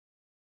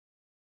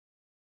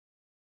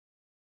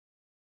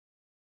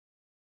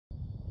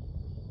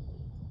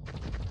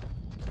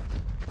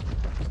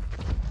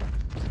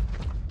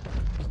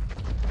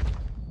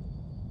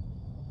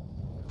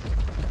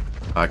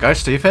Hi guys,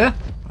 Steve here.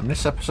 On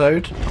this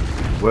episode,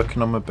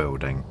 working on my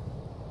building.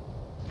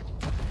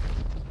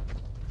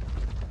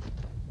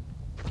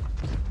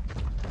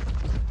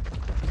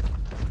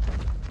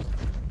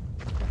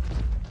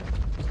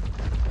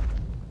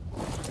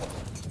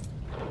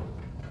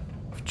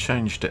 I've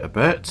changed it a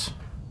bit.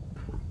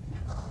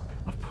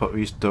 I've put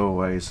these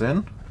doorways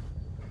in.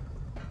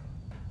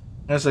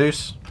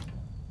 Jesus.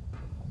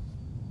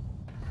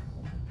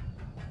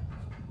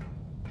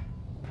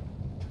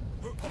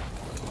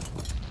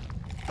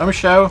 Hi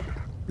Michelle.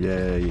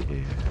 Yeah, you're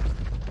here.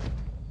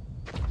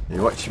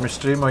 You watching my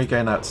stream or are you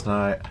going out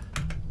tonight?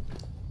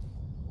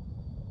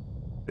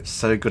 It's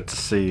so good to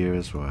see you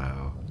as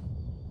well.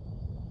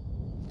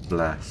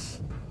 Bless.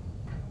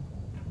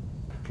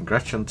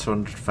 Congrats on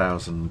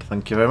 200,000.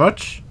 Thank you very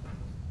much.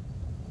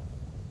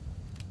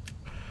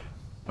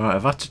 Alright,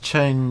 I've had to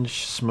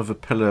change some of the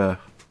pillar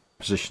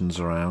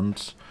positions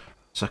around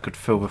so I could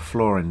fill the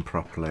flooring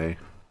properly.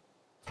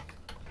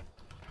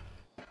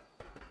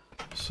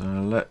 So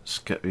let's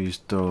get these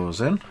doors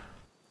in.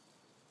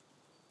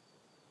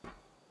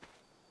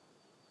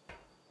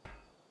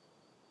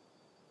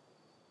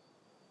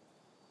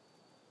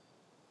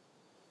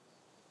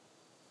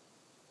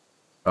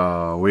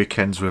 Oh,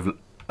 weekends with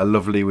are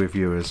lovely with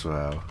you as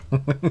well.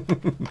 Right,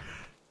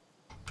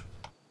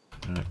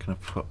 can I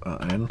put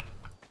that in?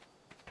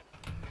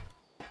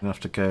 I have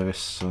to go this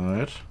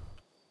side.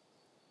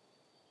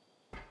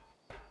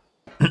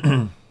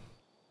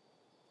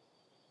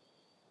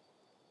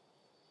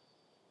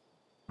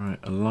 Right,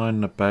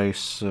 align the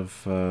base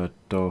of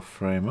door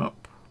frame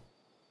up.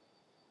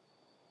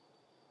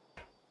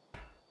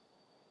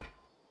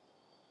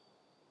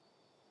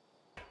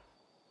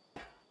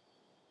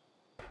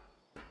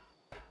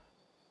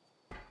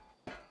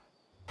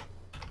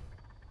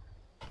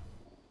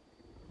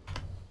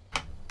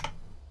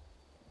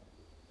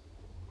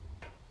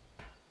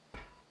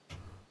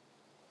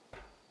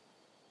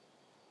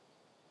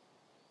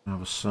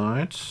 Other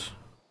sides.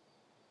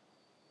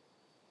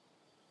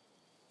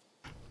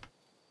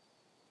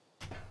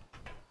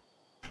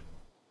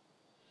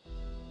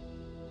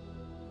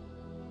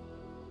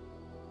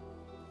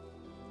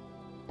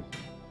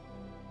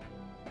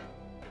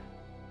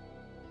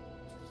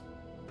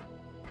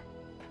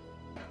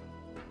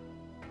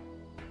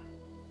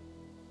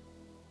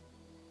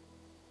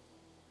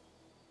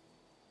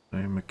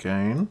 Same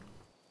again.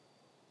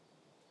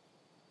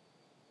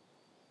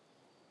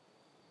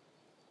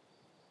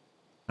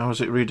 How is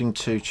it reading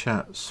two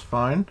chats?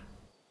 Fine.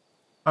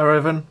 Hi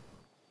Raven.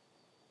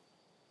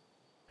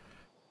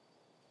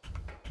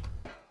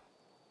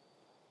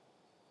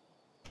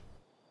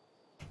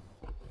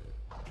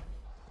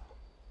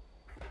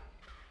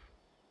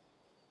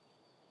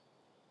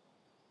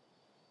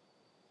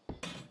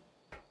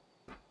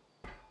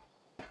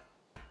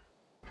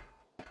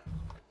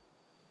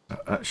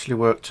 That actually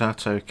worked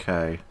out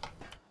okay.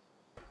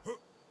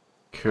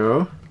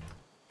 Cool.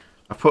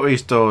 I put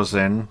these doors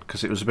in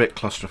because it was a bit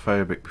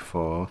claustrophobic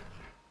before.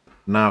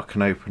 Now I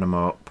can open them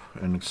up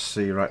and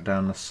see right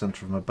down the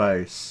centre of my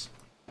base.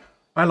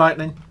 Hi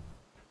Lightning. How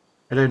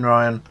you doing,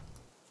 Ryan?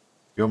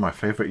 You're my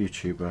favourite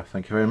YouTuber.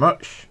 Thank you very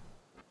much.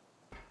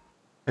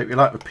 Hope you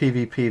like the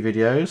PvP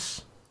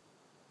videos.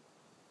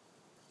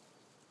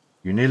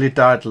 You nearly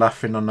died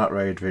laughing on that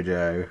raid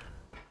video.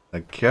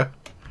 Thank you.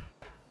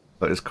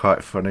 That was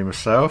quite funny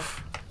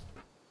myself.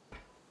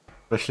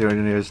 Especially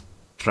when he was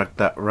dragged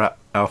that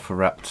alpha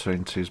raptor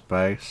into his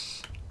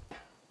base.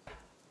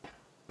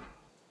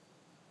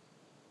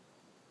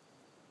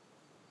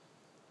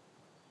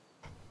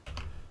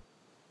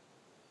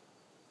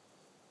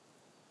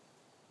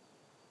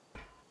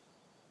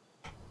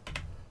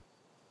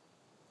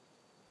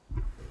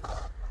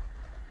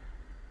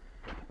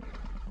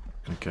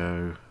 Gonna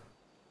go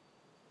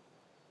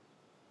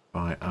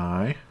by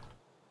eye.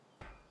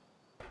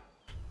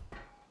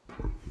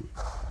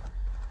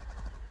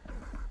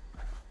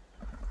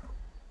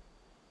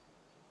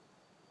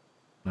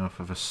 Now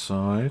for the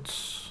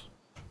sides.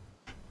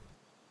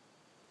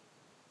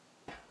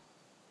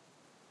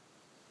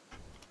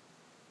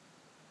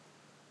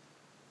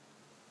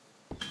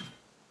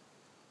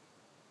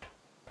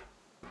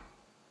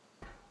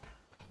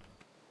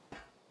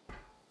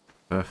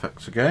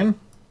 Perfect again.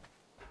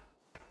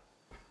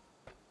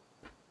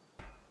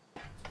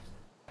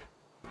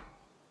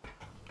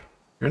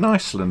 You're in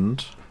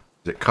Iceland.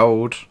 Is it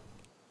cold?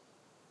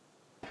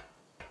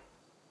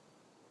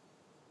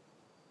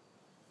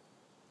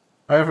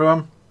 Hi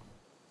everyone.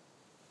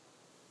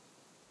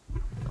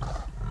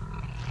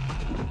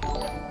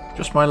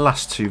 Just my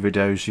last two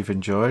videos you've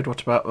enjoyed.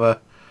 What about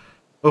the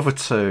other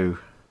two?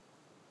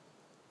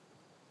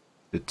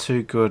 Did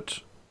two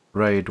good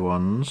raid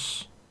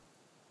ones.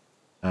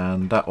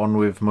 And that one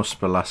with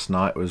Musper last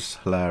night was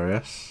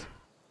hilarious.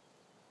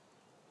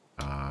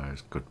 Ah, it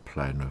was good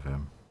playing with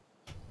him.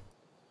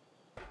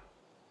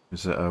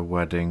 Is it a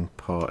wedding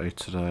party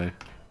today?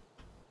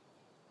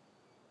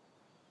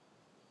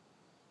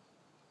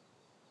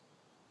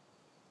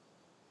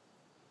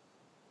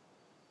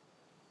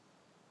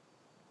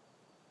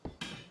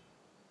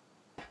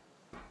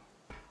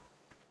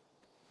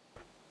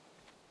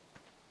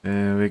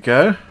 There we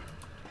go.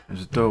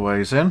 There's the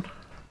doorways in.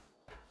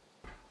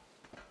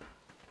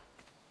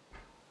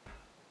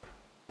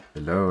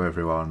 Hello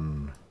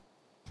everyone.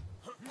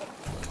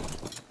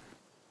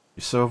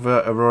 You saw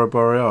the Aurora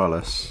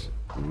Borealis?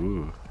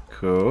 Ooh,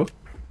 cool.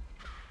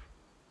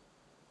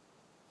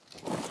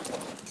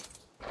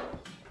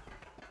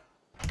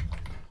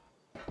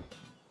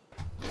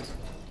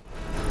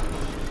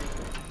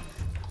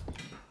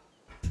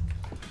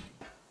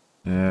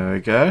 There we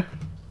go.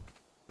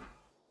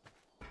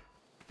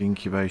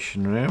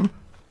 Incubation room.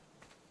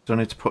 Don't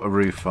need to put a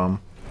roof on.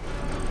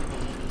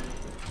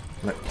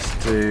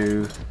 Let's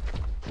do...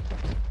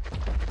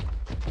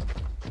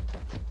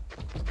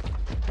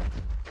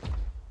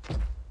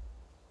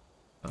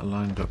 that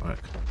lined up, right?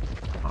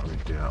 Can't really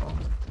do that one.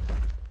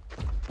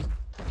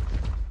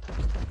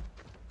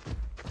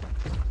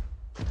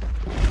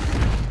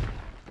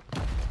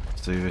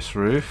 Let's do this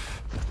roof.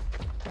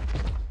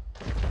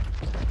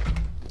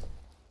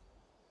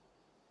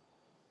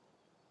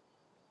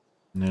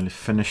 Nearly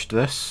finished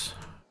this.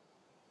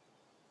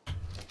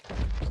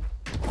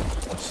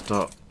 I'll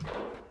start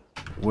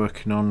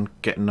working on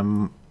getting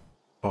them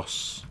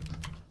boss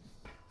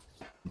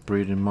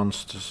breeding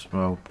monsters,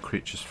 well,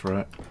 creatures for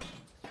it.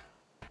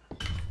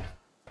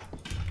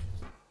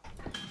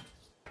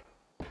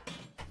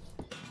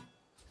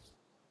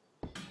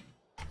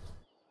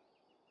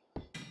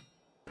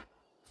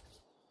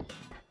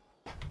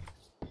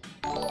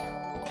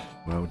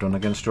 Well done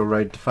against your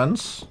raid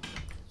defense.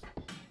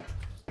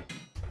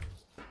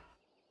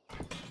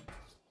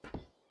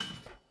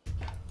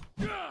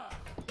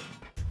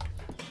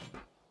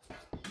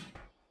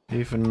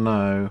 Even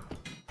though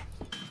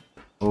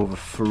all the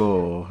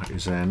floor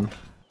is in,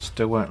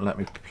 still won't let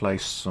me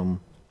place some.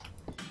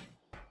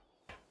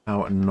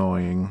 How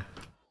annoying.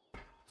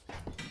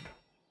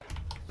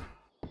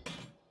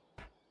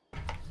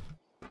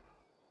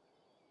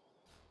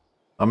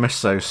 I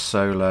miss those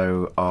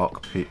solo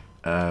Ark,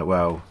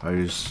 well,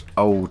 those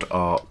old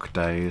Ark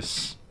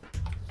days.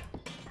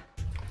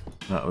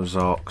 That was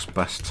Ark's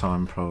best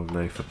time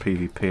probably, for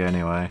PvP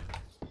anyway.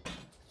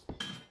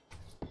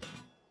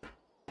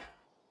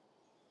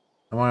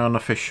 Am I on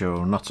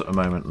official? Not at the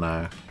moment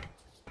now.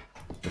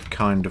 They've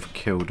kind of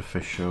killed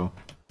official.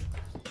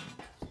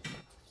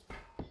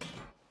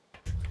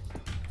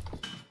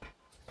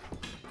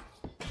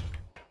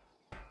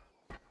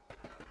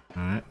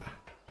 Alright.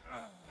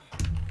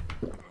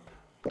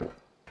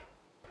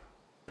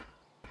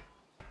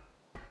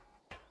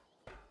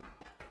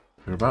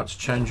 You're about to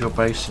change your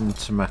base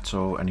into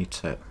metal. Any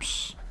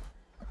tips?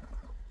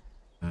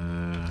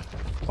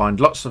 Find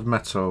lots of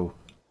metal.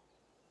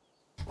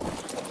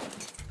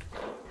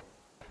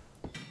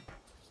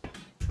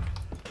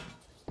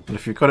 And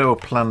if you've got it all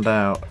planned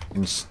out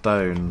in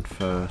stone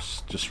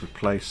first, just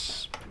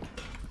replace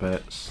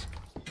bits.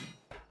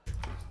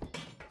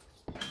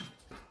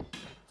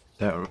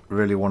 Don't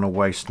really want to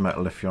waste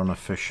metal if you're on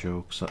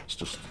official, because that's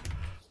just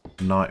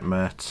a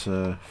nightmare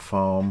to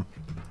farm.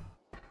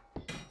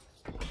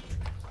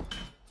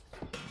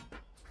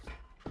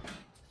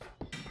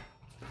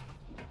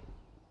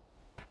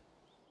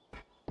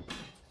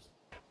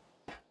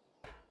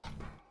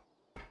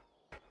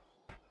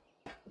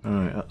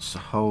 Alright, that's the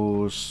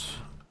holes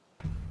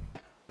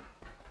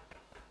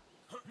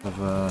of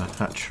a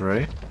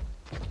hatchery.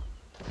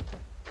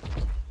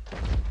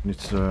 Need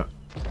to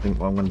think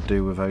what I'm going to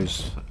do with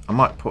those. I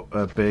might put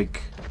a big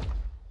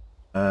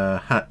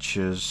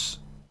hatches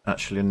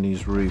actually in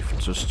these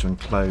roofs just to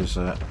enclose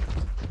it.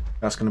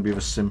 That's going to be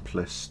the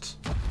simplest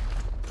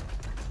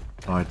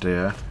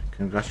idea.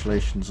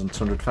 Congratulations on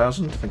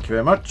 200,000. Thank you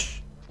very much.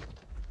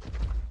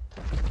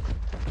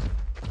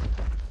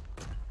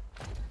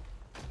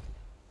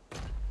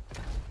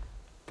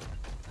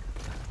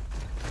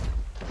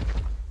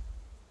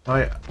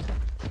 Hi,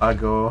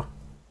 Agor.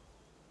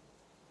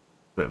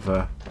 Bit of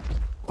a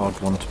odd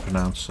one to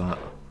pronounce that.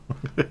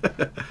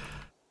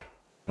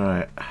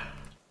 Right.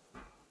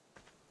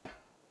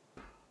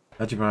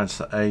 How do you pronounce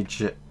that?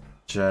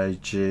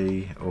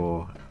 AJG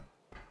or...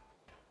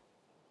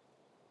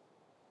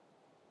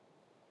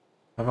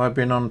 Have I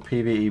been on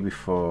PvE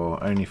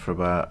before? Only for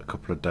about a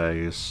couple of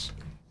days.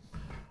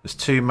 There's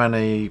too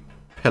many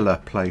pillar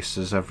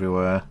places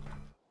everywhere.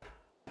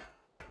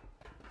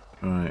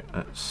 Right,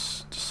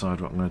 let's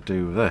decide what I'm going to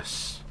do with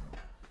this.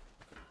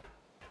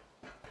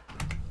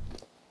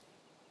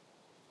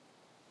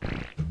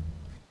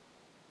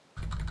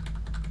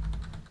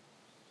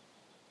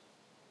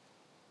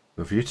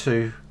 With you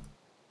two.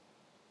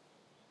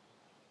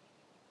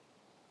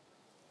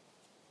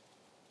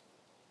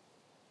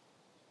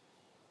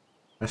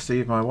 Hi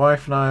Steve, my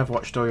wife and I have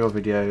watched all your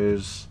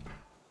videos.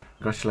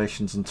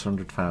 Congratulations on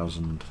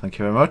 200,000. Thank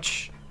you very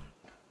much.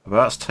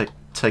 Well, that's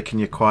taken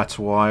you quite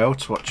a while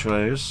to watch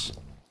those.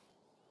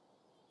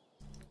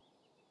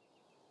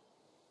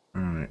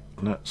 Alright,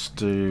 let's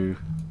do...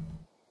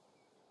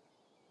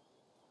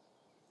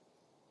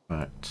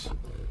 Right.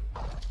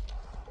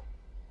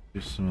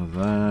 Do some of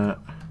that.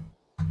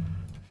 A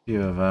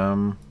few of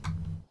them.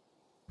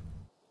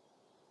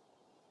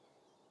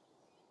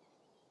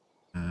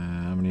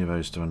 How many of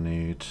those do I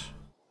need?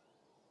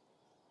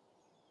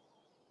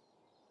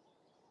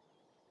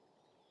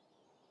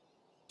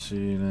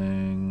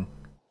 Ceiling.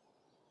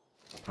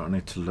 I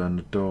need to learn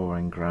the door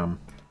engram.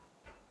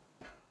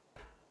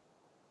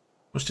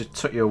 Must have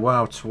took you a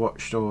while to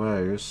watch all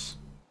those.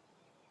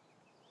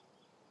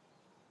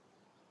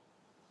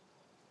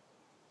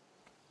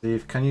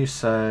 Steve, can you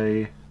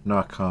say... No,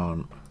 I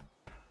can't.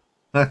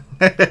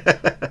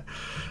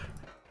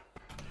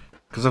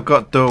 Because I've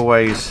got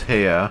doorways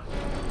here.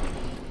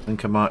 I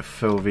think I might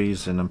fill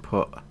these in and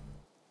put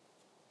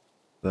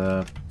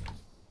the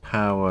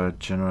power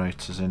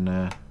generators in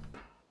there.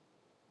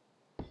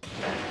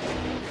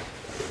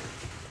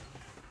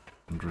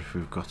 Wonder if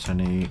we've got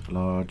any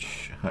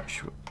large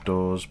hatch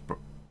doors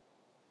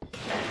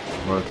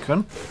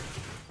broken.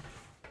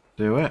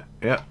 Do it.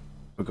 Yep.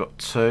 We've got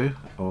 2.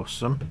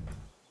 Awesome.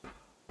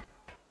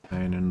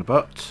 Pain in the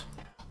butt.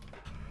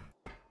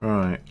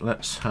 Right,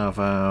 let's have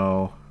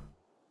our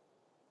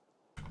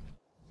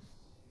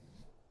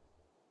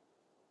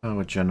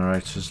power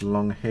generators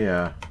along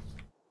here.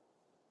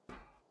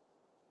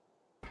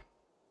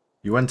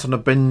 You went on a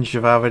binge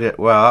of our video.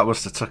 Well, that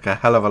must have took a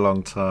hell of a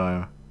long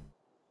time.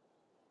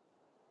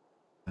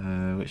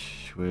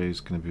 Which way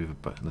is going to be the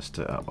button? Let's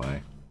do it that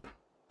way.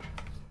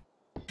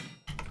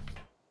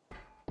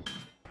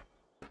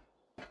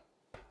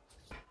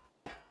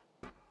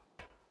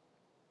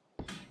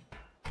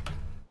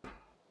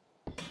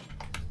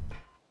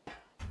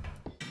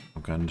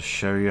 I'm going to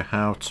show you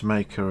how to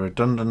make a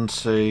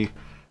redundancy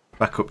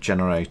backup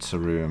generator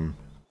room.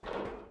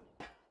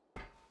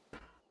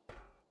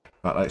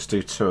 Right, let's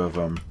do 2 of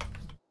them.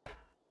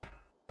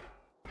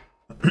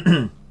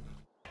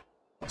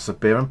 Lots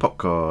of beer and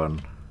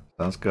popcorn.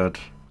 Sounds good.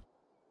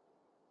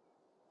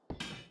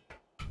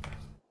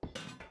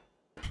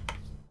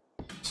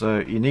 So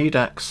you need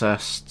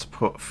access to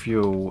put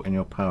fuel in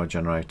your power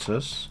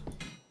generators.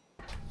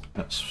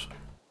 That's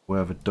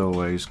where the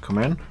doorways come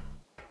in.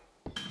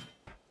 What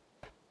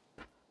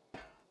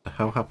the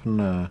hell happened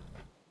there?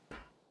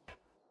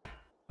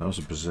 That was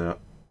a bizarre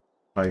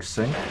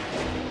placing.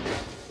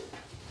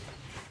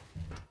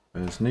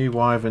 There's new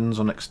wyverns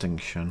on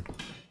extinction.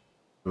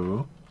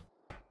 Ooh.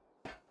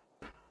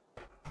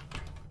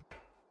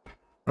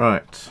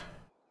 Right.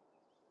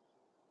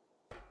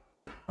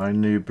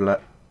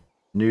 Nooblets.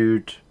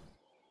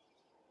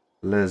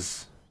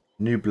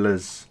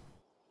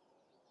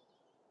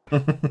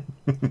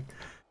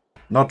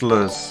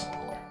 Noddlers.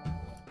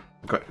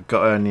 Got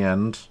her in the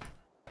end.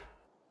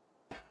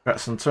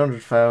 Congrats on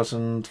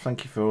 200,000.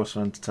 Thank you for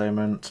awesome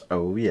entertainment.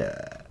 Oh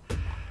yeah.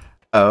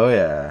 Oh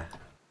yeah.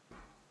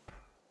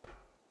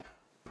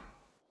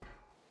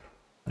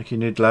 Thank you,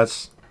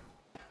 Noodlads.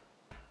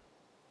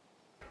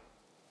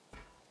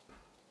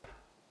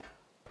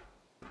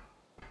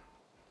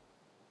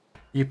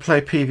 You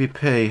play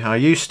PvP? I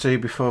used to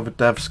before the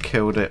devs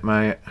killed it,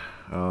 mate.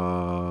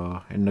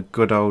 Oh, in the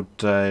good old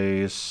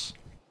days.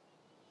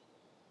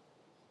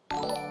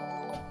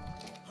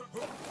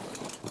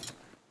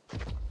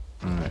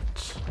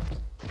 Right.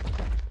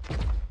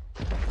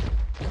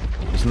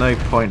 There's no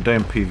point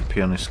doing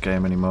PvP on this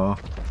game anymore.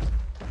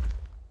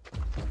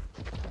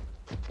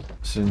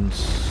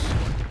 Since...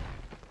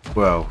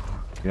 well,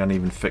 we haven't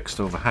even fixed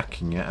all the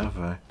hacking yet, have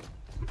we?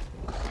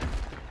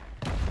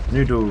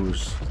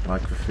 Noodles,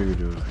 like the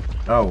food.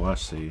 Oh, I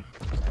see.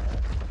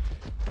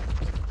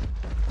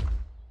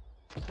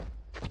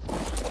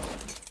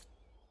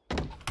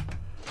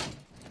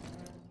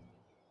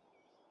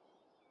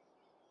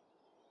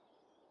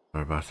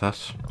 Sorry about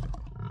that.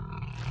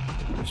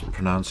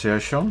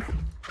 Mispronunciation.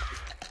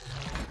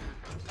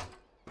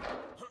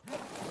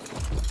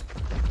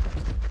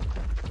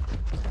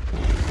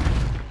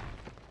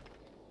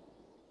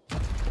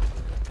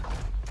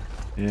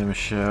 Yeah,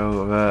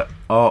 Michelle, the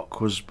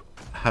Ark was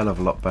hell of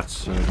a lot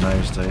better in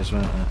those days,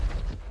 weren't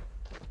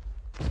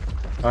it?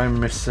 I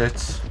miss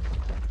it.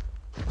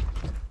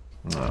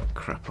 Oh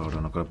crap, hold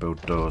on, I've got to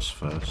build doors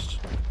first.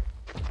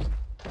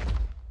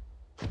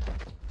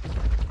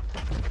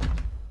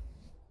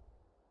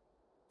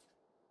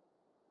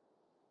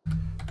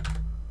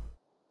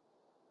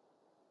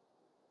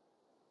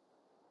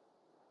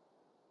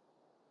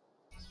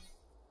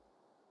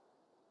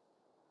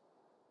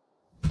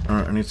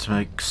 Alright, I need to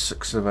make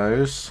 6 of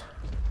those.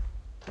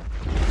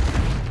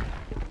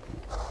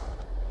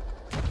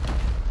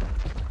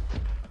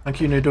 Thank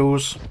you,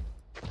 Noodles.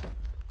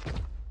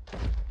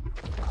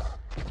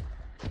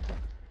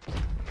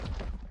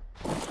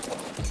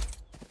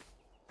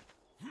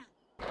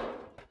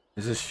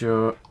 Is this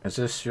your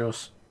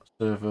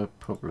server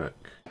public?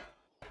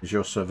 Is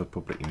your server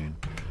public, you mean?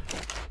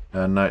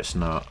 No, it's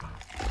not.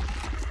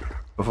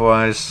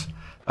 Otherwise,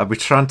 I'd be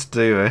trying to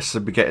do this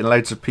and be getting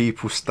loads of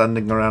people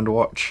standing around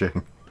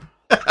watching.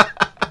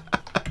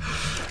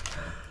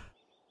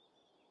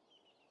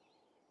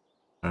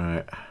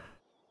 Alright.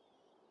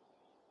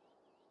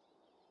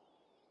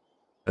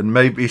 And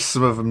maybe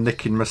some of them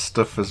nicking my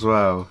stuff as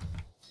well.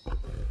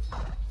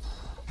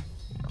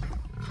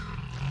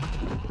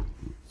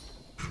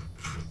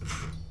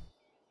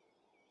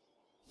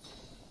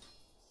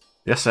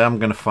 Yes, I am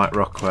going to fight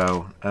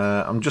Rockwell.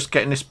 I'm just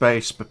getting this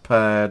base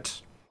prepared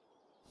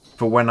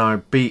for when I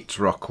beat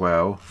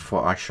Rockwell,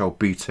 for I shall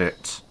beat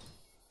it.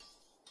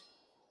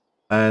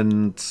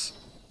 And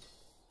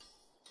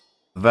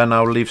then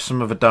I'll leave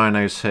some of the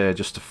dinos here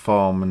just to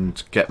farm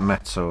and get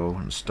metal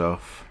and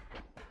stuff.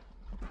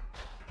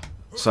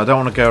 So I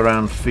don't want to go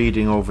around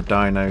feeding all the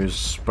dinos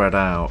spread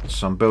out.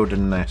 So I'm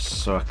building this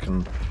so I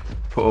can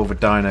put all the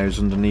dinos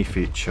underneath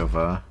each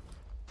other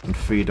and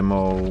feed them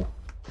all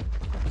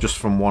just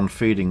from one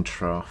feeding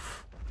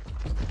trough.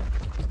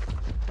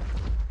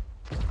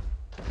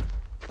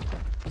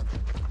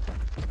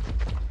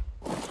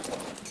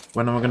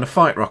 When am I going to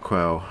fight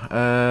Rockwell?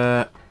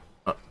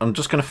 I'm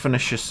just going to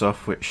finish this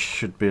off, which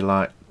should be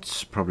like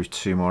probably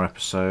 2 more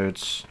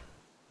episodes.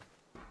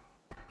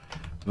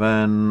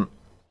 Then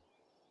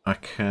I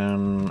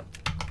can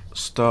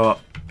start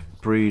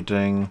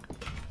breeding.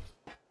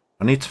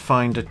 I need to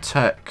find a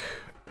tech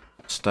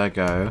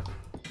stego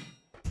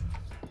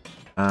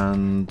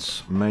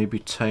and maybe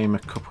tame a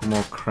couple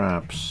more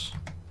crabs,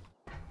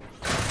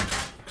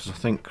 because I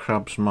think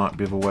crabs might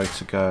be the way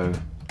to go.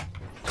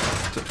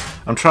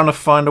 I'm trying to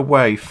find a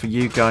way for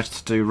you guys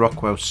to do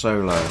Rockwell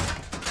solo.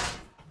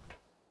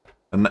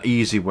 An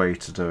easy way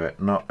to do it,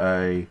 not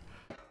a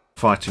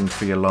fighting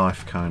for your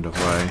life kind of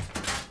way.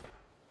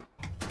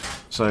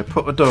 So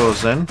put the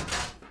doors in.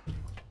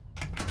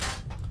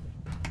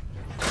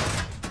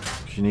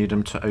 You need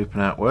them to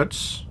open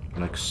outwards,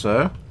 like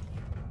so.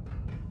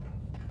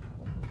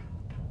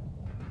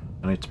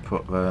 I need to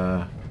put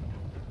the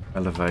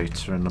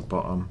elevator in the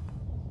bottom.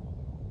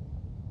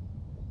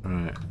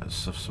 Right,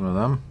 let's have some of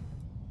them.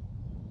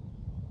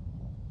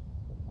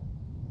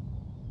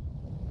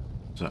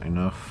 Is that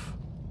enough?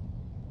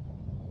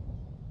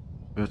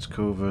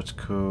 Vertical,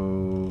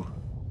 vertical.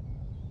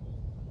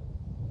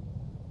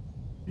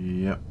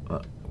 Yep,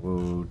 that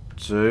will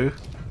do.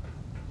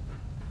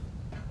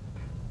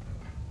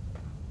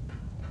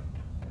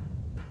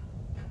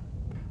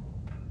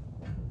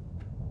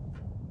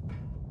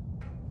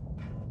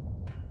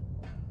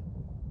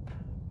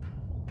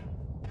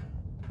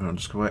 I'm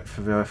just going to wait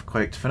for the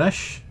earthquake to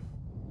finish.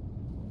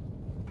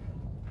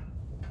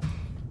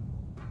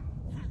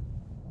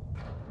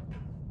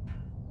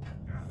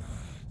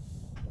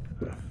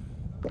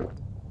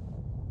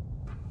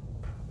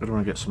 I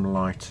want to get some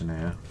light in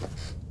here.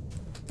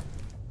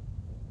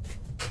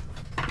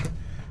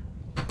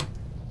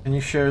 Can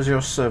you show us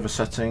your server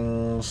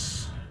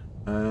settings?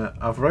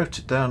 I've wrote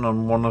it down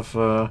on one of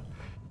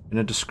in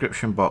a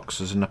description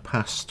boxes in the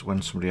past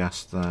when somebody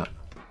asked that.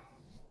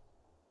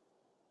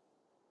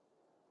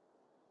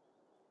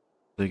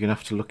 So you're gonna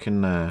have to look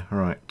in there.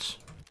 Right.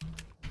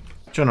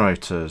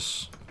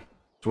 Generators.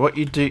 So what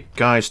you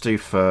guys do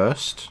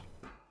first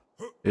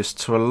is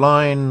to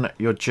align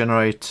your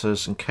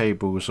generators and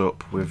cables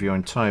up with your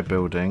entire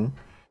building.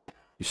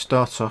 You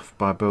start off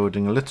by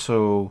building a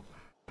little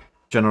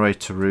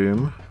generator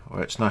room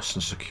where it's nice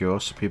and secure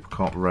so people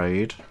can't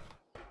raid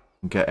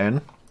and get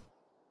in.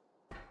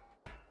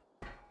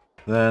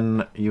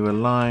 Then you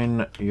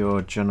align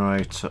your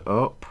generator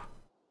up.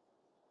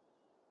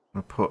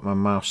 I'm going to put my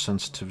mouse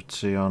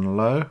sensitivity on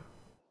low.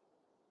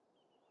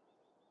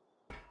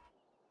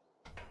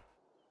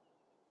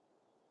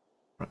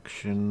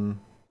 Fraction.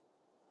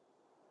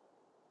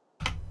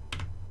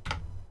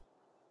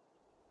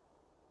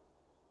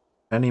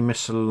 Any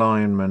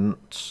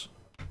misalignment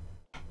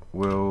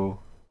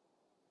will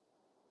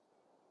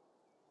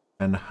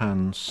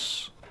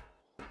enhance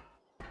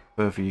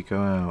further you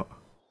go out.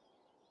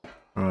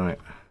 Right.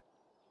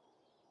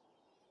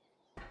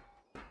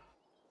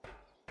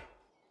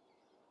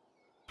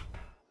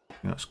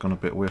 That's gone a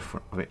bit weird.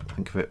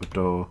 Think of it the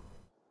door.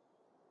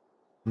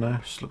 No,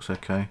 this looks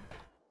okay.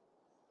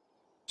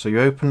 So you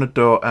open the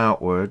door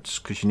outwards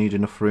because you need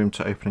enough room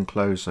to open and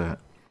close it.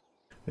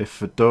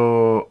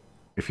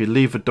 If you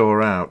leave the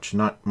door out, you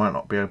might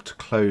not be able to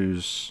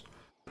close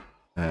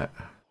it.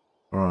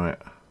 Right.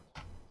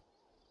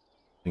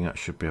 I think that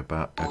should be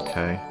about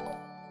okay.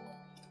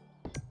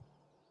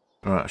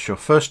 Alright, that's your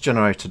first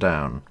generator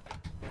down.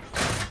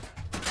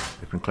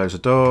 Open and close the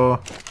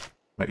door.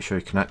 Make sure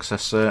you can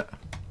access it.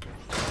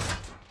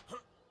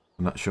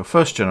 And that's your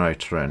first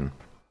generator in.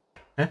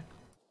 Okay.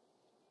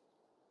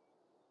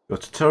 Your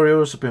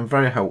tutorials have been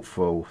very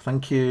helpful.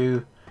 Thank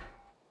you.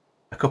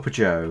 A Cup of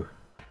Joe.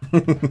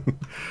 I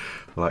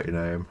like your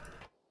name.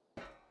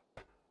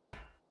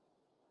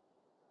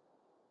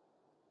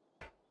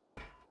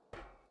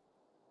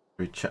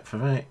 Read chat for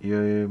me.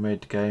 You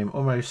made the game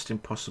almost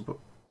impossible.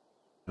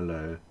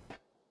 Hello.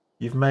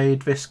 You've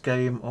made this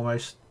game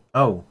almost...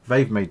 Oh,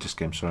 they've made this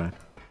game, sorry.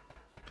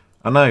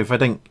 I know,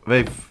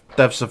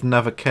 devs have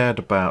never cared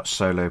about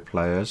solo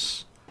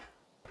players.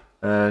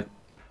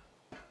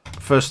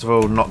 First of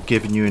all, not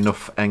giving you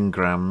enough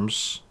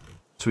engrams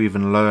to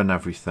even learn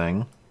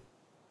everything.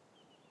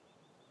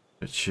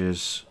 Which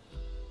is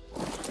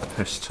a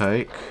piss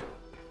take.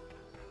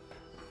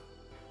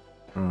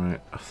 Right,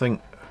 I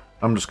think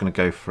I'm just going to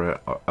go for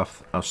it.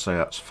 I'll say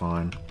that's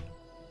fine.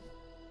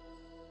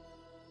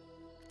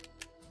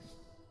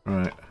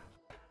 Right.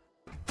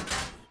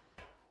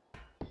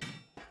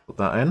 Put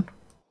that in.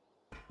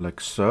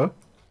 Like so.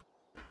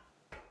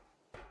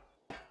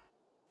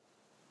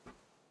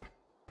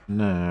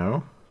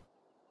 Now...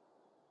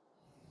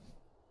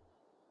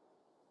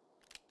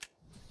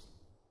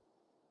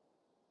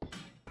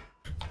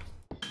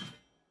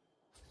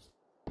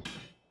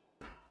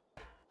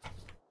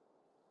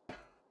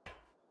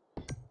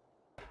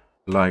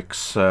 like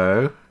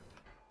so.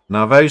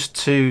 Now those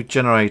two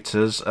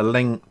generators are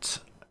linked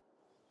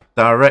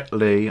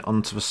directly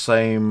onto the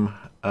same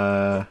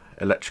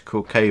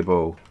electrical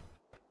cable.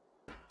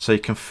 So you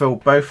can fill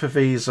both of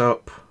these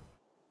up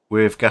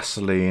with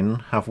gasoline,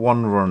 have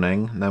one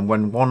running, and then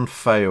when one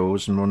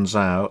fails and runs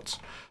out,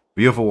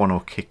 the other one will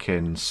kick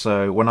in.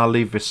 So when I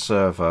leave this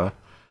server,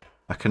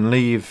 I can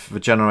leave the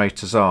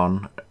generators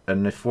on,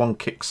 and if one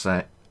kicks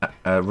out,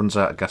 runs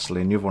out of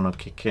gasoline, the other one will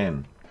kick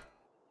in.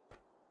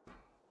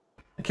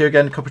 Thank you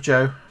again, Copper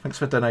Joe. Thanks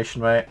for the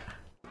donation, mate.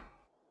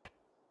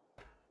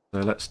 So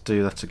let's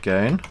do that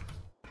again.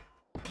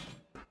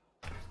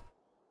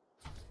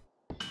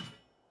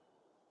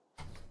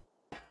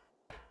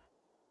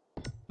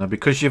 Now,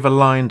 because you've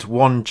aligned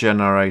one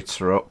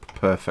generator up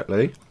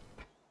perfectly,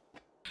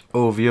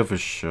 all the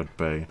others should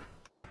be.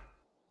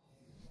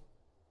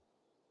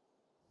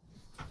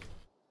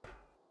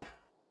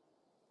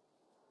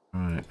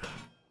 Right.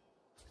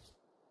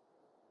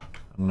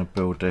 I'm going to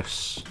build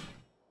this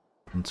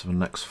onto the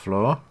next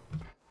floor.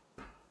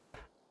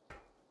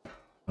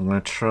 I'm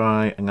going to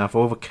try and have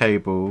all the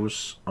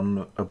cables on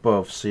the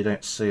above so you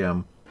don't see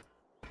them.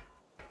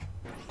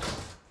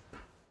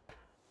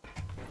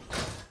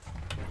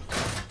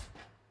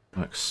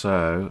 Like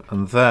so.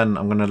 And then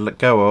I'm going to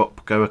go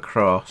up, go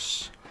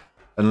across,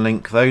 and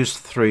link those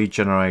 3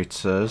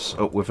 generators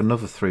up with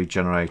another 3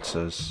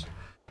 generators.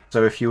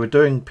 So if you were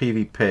doing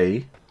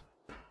PvP,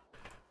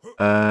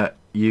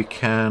 you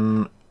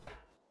can...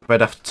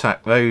 they'd have to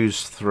attack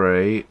those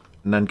 3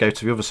 and then go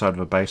to the other side of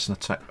the base and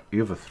attack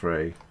the other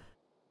 3.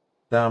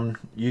 Damn,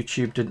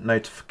 YouTube didn't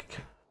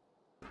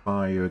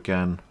notify you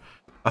again.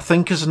 I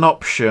think as an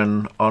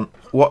option on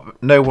what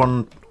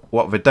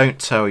they don't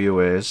tell you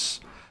is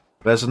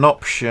there's an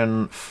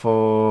option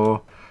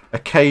for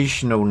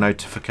occasional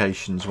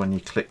notifications when you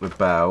click the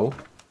bell,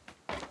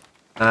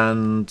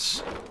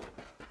 and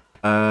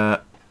hang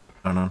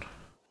on.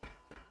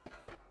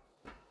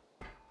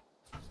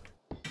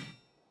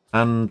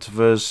 And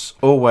there's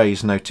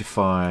always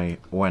notify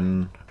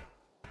when...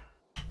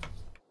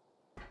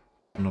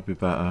 That'll be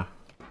better.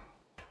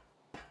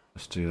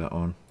 Let's do that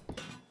one.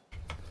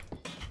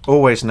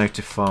 Always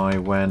notify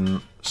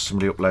when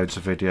somebody uploads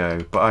a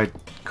video, but I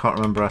can't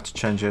remember how to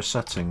change those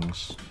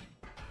settings.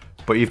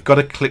 But you've got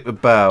to click the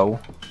bell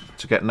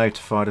to get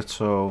notified at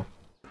all.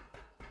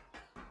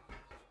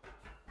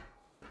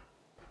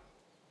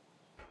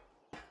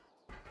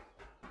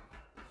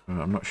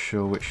 I'm not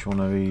sure which one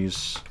of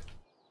these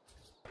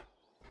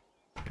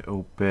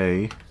it'll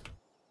be.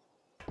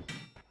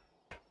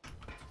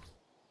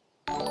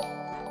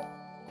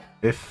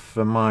 If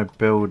for my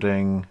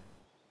building,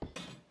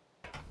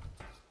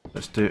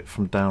 let's do it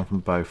from down from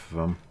both of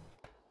them.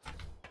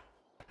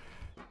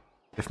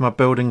 If my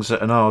building's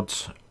at an odd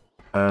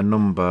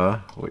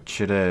number,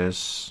 which it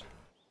is,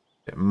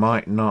 it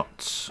might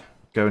not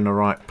go in the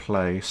right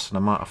place, and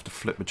I might have to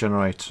flip the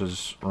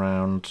generators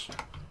around.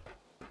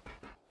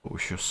 But we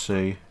shall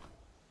see.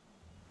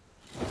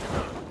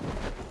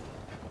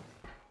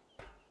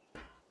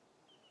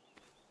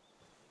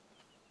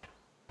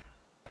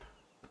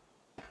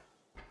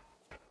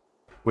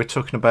 We're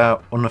talking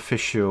about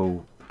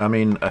unofficial, I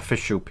mean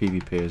official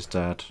PvP is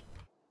dead,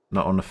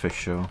 not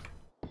unofficial.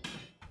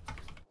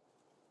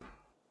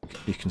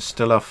 You can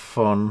still have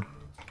fun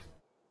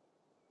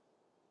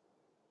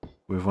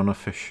with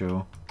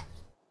unofficial.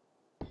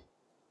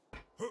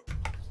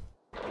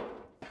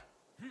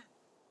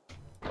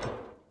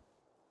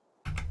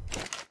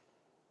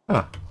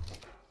 Ah,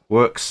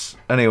 works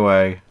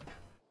anyway.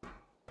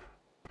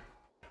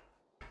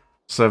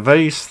 So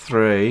these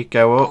 3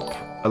 go up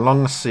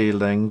along the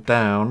ceiling,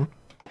 down.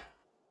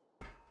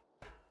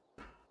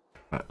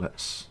 Right,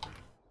 let's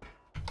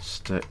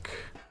stick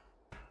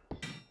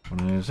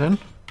one of these in.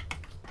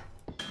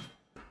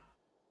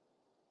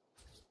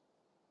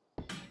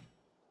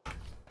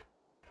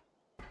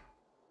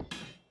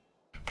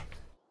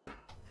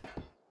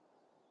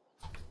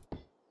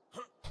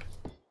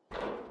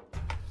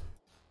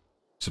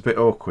 It's a bit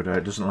awkward,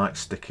 it doesn't like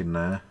sticking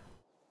there.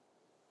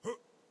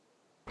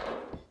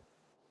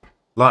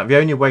 Like, the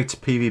only way to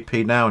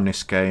PvP now in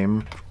this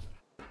game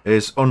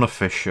is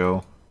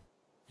unofficial.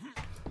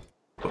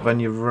 But then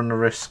you run the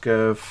risk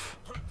of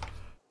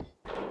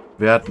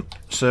the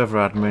server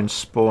admin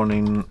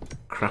spawning,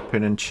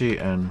 crapping and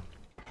cheating.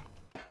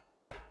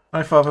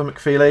 Hi Father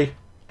McFeely.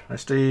 Hi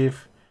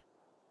Steve.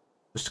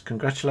 Just to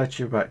congratulate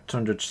you about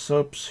 200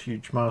 subs.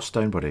 Huge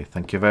milestone, buddy.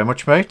 Thank you very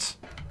much, mate.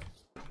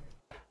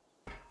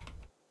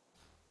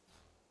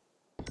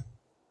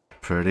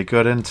 Pretty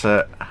good, isn't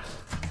it?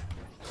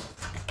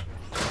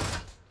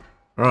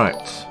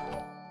 Right.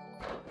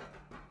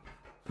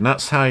 And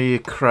that's how you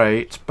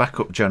create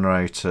backup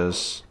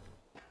generators.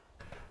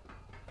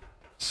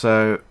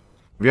 So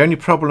the only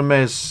problem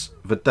is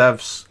the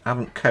devs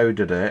haven't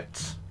coded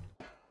it.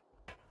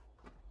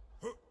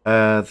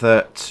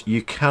 That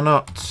you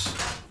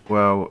cannot.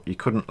 Well, you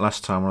couldn't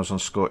last time when I was on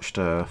Scorched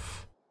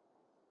Earth.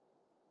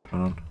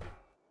 Hold on.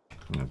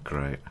 Oh,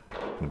 great.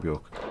 I'm gonna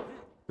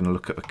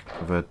look at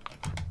the.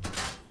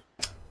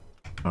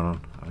 Hold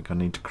on. I think I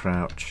need to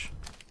crouch.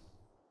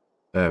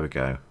 There we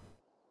go.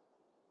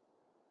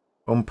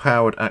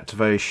 Unpowered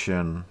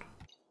activation.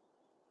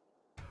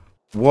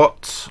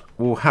 What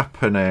will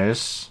happen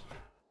is,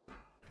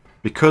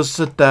 because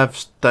the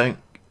devs don't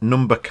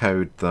number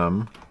code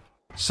them,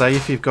 say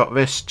if you've got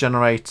this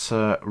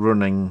generator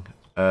running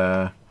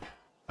and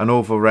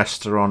all the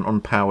rest are on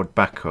unpowered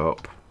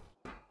backup,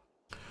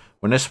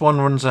 when this one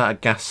runs out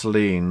of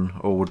gasoline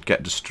or would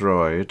get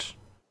destroyed,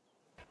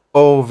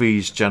 all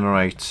these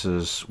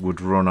generators would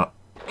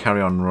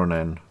carry on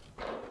running.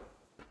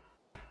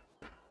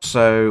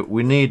 So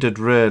we needed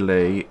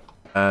really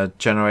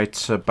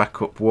generator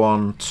backup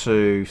 1,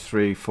 2,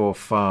 3, 4,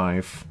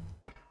 5.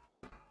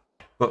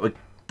 But the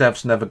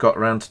devs never got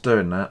around to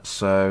doing that,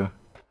 so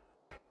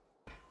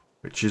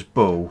which is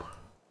bull.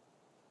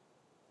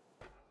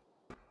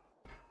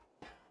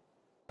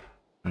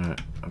 Right,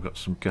 I've got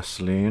some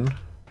gasoline.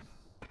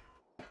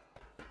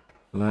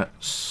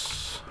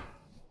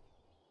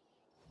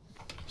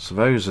 So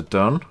those are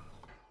done.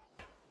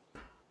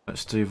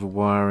 Let's do the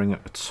wiring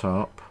at the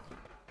top.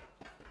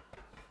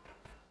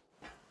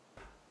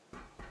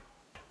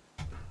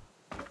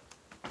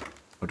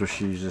 I'll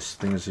just use this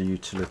thing as a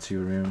utility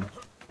room.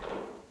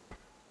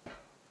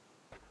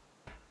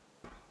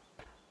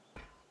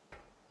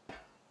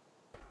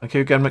 Thank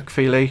you again,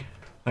 McFeely.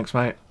 Thanks,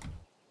 mate.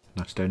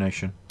 Nice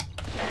donation.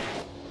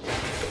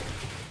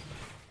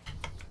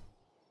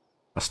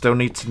 I still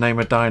need to name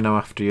a dino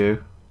after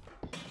you.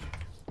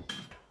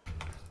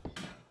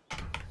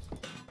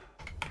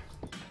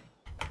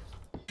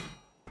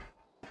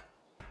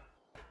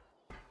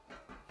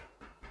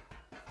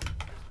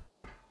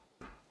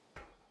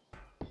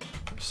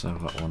 Let's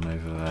have that one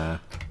over there.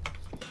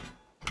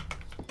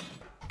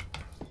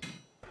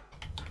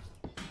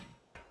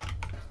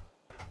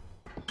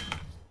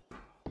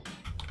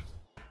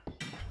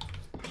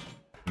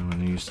 I'm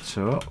going to use the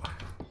two up.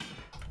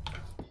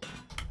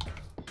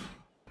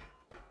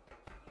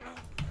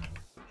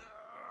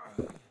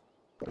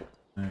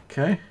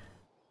 Okay.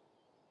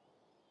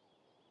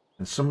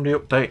 And somebody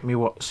update me,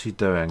 what's he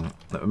doing?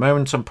 At the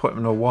moment I'm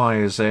putting the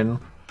wires in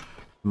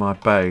my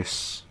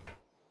base.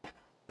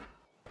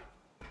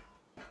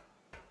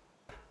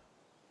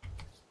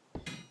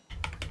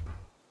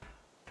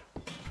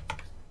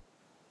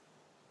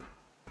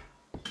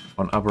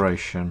 On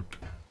Aberration.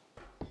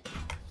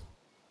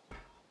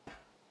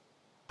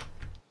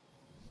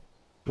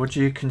 Would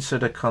you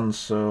consider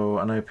console?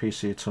 I know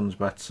PC tons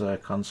better.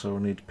 Console will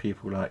need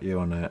people like you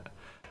on it.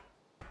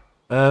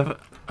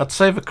 I'd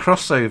say the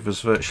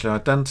crossover's virtually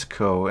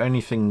identical.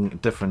 Anything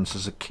different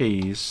is the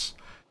keys,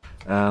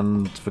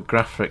 and the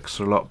graphics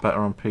are a lot better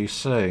on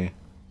PC.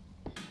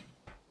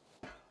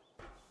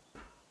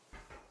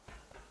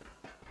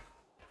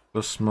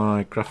 Plus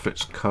my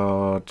graphics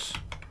card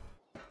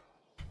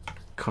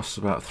costs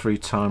about 3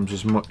 times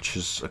as much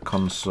as a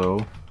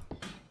console,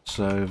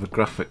 so the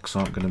graphics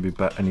aren't going to be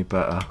any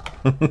better.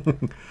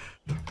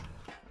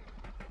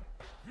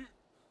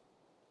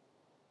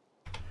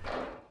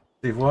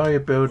 Steve, why are you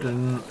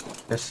building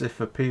this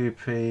for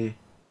PvP?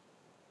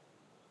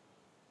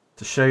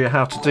 To show you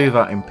how to do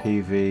that in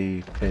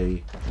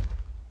PvP.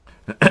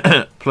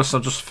 Plus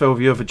I'll just fill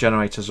the other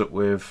generators up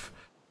with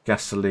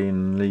gasoline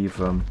and leave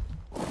them.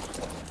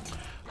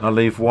 I'll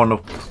leave one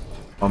up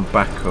on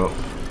backup.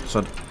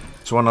 So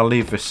when I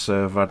leave this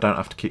server I don't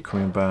have to keep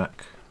coming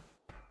back.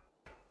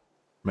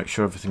 Make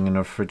sure everything in the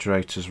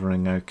refrigerator is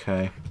running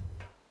okay.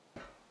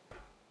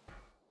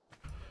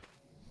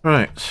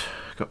 Right,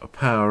 got the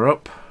power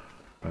up.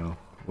 Well,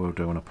 will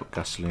do when I put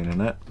gasoline in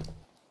it.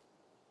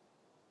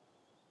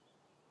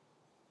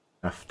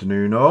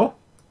 Afternoon all.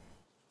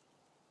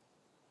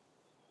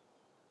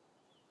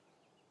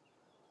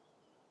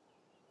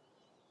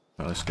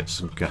 Right, let's get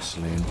some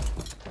gasoline.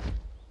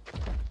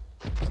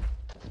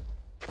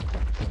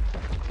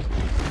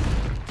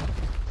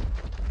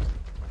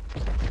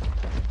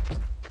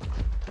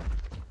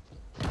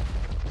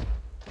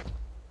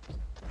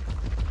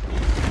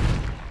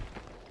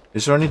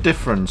 Is there any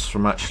difference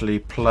from actually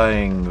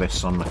playing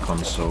this on the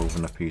console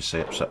than a PC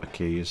except the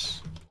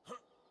keys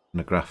and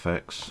the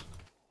graphics?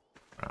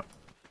 Right.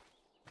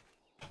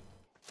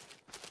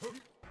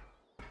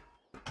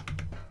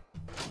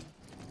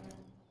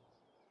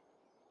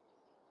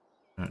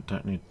 Right,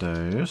 don't need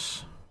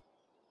those.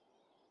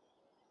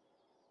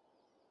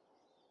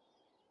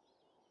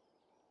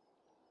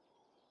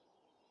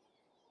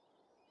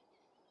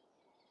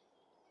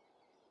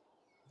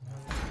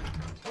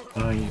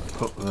 Oh, you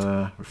put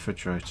the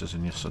refrigerators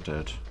in? Yes, I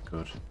did.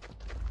 Good.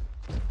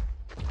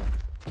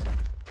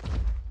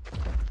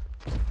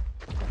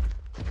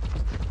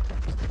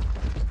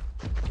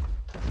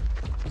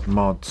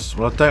 Mods.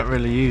 Well, I don't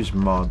really use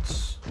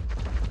mods.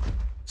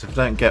 So if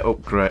you don't get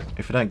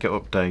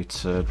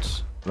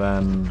updated,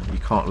 then you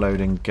can't load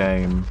in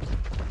game.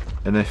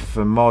 And if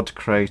a mod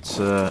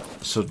creator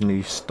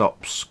suddenly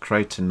stops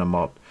creating the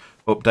mod,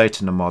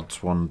 updating the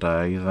mods one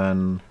day,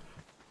 then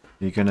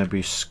you're going to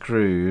be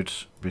screwed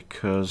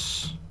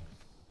because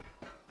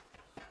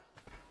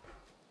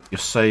your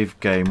save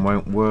game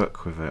won't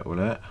work with it,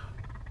 will it?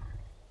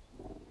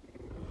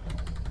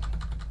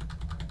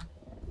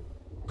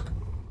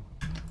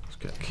 Let's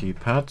get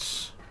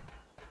keypads.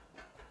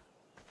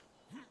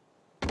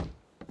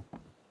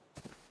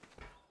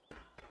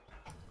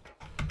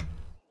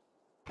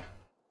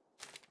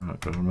 Right,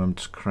 got to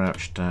remember to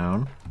crouch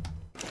down.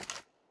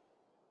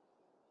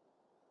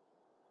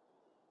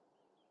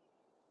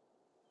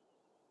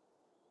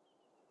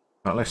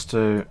 Right, let's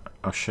do...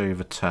 I'll show you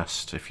the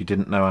test if you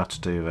didn't know how to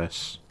do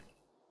this.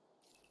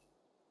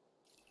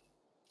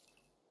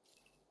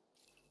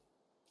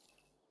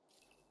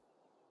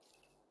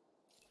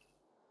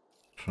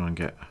 Try and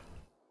get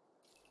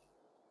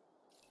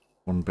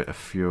one bit of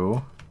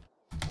fuel.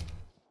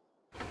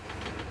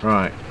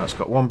 Right, that's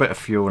got one bit of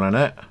fuel in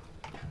it.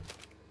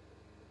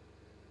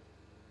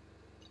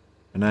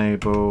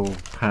 Enable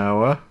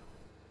power.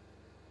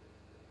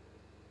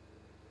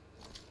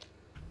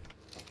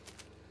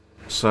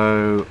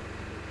 So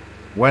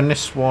when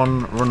this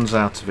one runs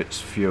out of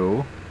its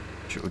fuel,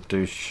 which it would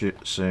do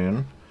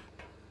soon,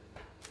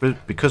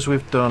 but because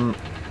we've done...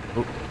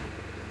 Oh,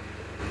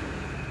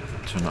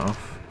 turn it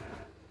off.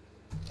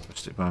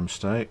 Pressed it by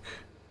mistake.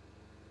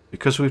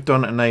 Because we've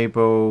done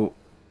enable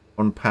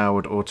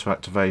unpowered auto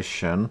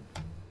activation,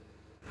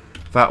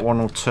 that one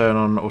will turn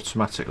on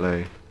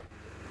automatically.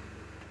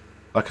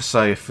 Like I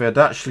say, if we had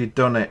actually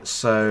done it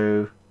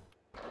so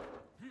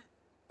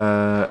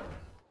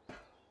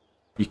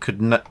you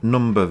could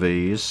number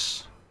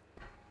these,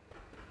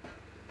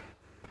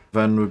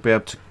 then we'd be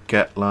able to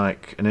get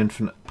like an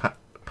infinite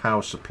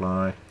power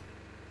supply.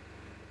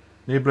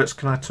 Nooblets,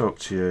 can I talk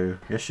to you?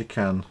 Yes, you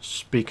can.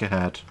 Speak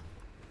ahead.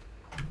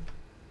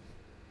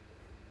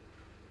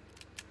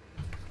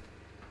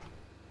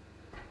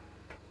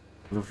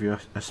 Love your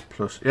S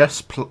plus.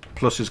 Yes,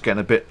 plus is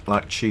getting a bit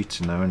like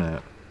cheating though, isn't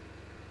it?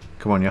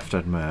 Come on, you have to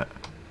admit.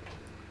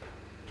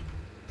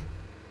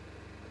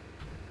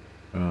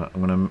 Right,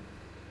 I'm going to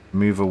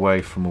move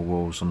away from the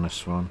walls on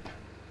this one.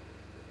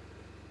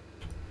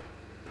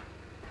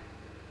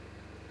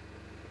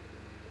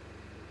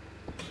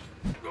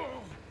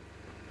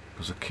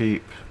 Because I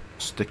keep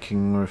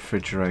sticking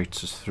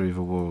refrigerators through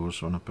the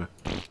walls when I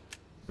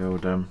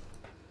build them.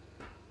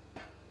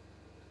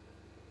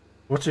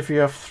 What if you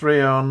have 3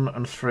 on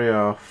and 3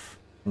 off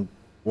and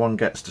one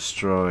gets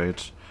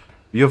destroyed?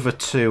 The other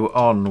 2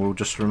 on will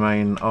just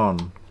remain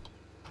on.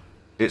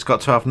 It's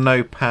got to have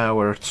no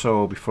power at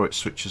all before it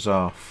switches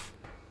off.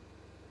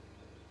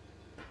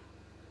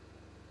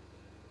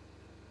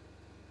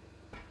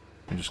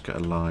 You just get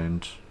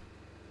aligned.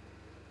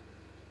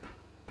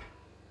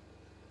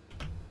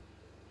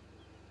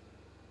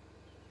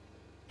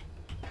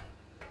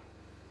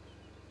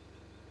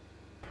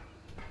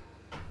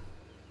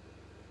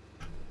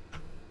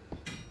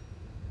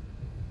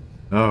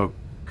 Oh,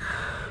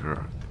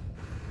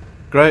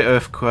 great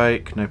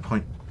earthquake. No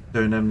point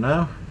doing them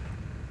now.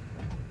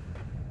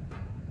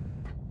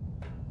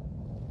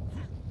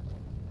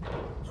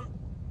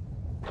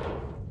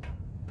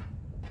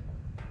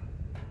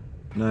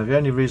 No, the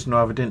only reason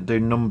why we didn't do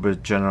number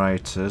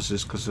generators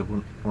is because I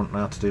wouldn't know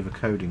how to do the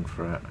coding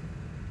for it.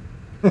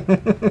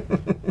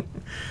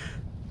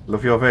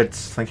 Love your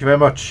vids. Thank you very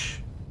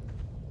much.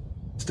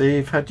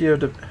 Steve, had you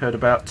heard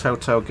about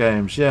Telltale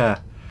Games? Yeah.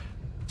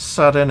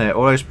 Sad, innit?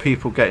 All those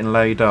people getting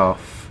laid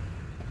off.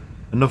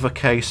 Another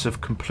case of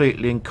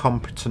completely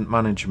incompetent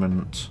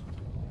management.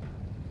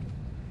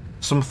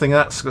 Something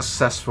that's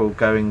successful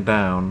going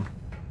down.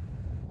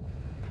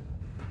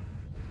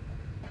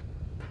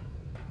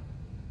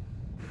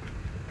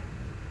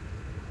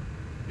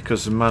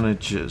 Because the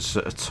managers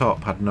at the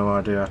top had no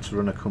idea how to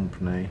run a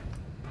company.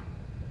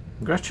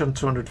 Congrats on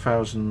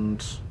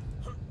 200,000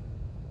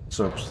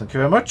 subs. Thank you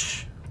very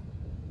much.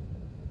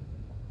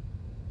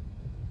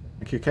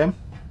 Thank you, Kim.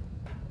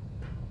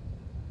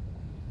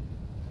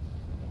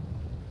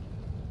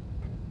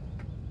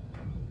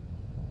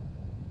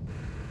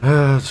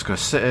 Just gonna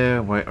sit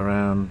here, wait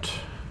around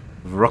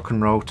with rock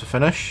and roll to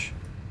finish.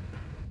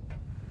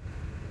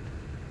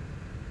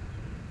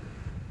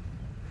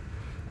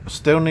 I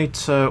still need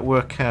to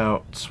work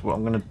out what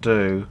I'm gonna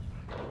do.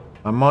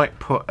 I might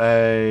put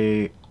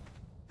a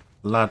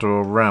ladder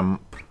or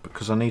ramp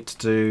because I need to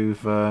do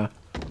the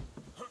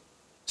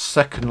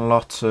second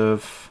lot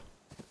of...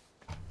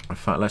 In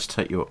fact, let's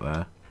take you up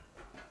there.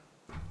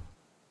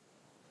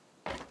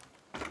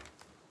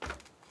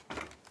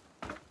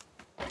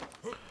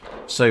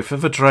 So for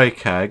the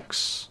drake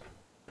eggs,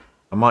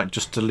 I might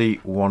just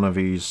delete one of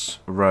these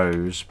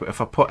rows, but if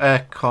I put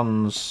air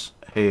cons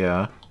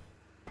here,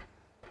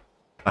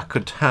 I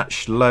could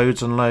hatch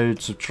loads and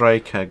loads of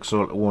drake eggs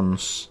all at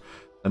once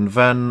and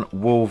then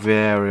wall the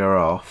area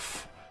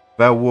off.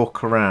 They'll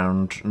walk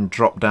around and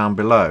drop down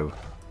below.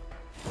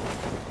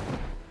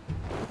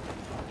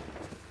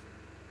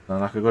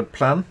 Sound like a good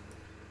plan?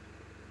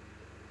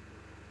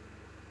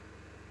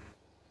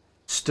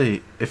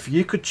 Steve, if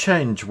you could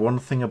change one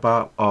thing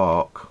about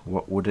Ark,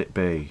 what would it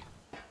be?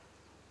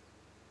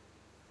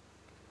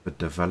 The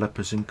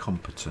developer's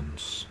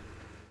incompetence.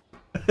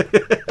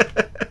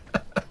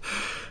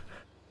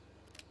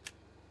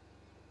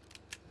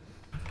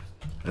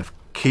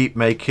 Keep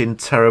making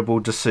terrible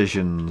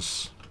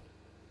decisions.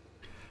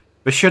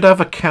 We should have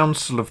a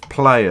council of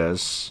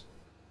players,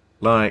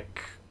 like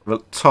the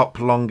top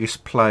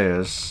longest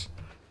players,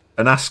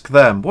 and ask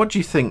them, what do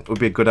you think would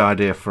be a good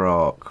idea for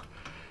Ark?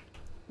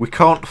 We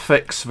can't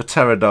fix the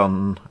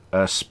pterodon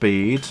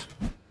speed,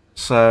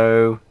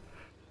 so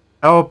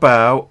how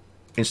about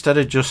instead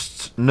of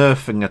just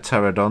nerfing the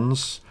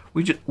pterodons,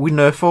 we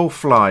nerf all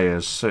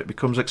flyers, so it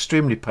becomes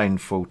extremely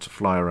painful to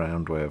fly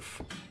around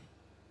with.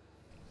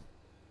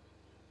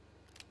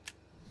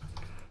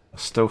 I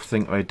still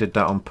think they did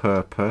that on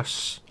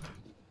purpose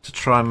to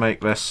try and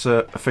make their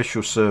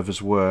official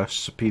servers worse,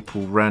 so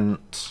people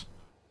rent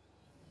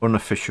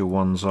unofficial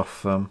ones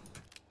off them.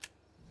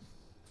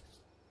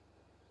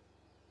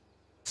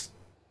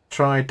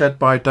 Try Dead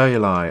by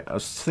Daylight. I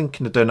was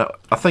thinking of doing that.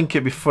 I think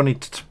it'd be funny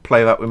to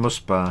play that with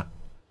Musbar.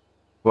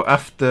 But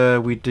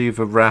after we do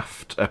the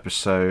raft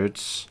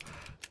episodes,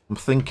 I'm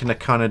thinking of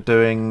kind of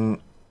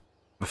doing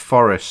the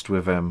forest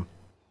with him.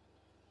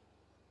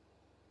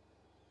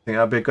 Think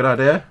that'd be a good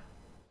idea?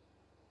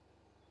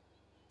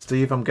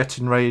 Steve, I'm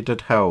getting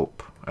raided.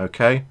 Help.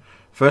 Okay.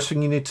 First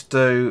thing you need to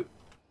do,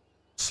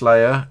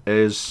 Slayer,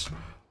 is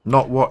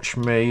not watch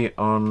me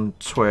on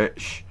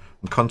Twitch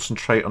and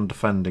concentrate on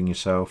defending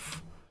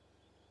yourself.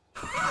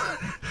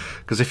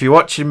 Because if you're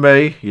watching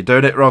me, you're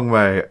doing it wrong,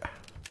 mate.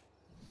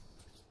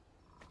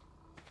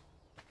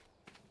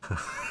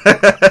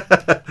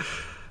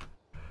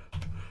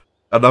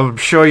 And I'm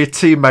sure your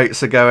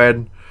teammates are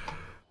going,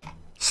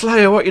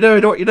 Slayer, what you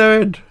doing? What you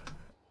doing?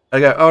 I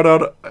go, hold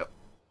on.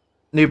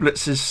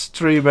 Nooblets is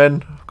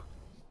streaming.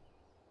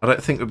 I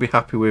don't think we'd be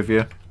happy with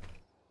you.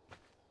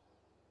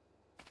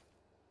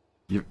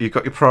 You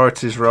got your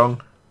priorities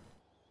wrong.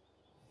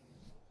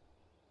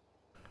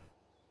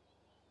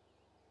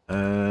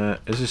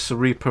 Is this a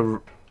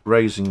Reaper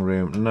raising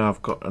room? No,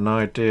 I've got an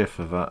idea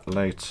for that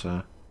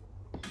later.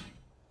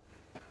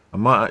 I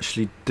might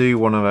actually do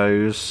one of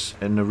those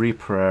in the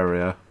Reaper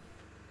area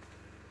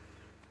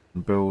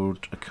and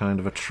build a kind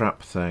of a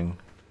trap thing.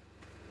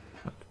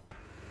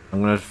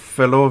 I'm going to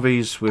fill all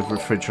these with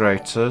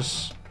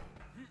refrigerators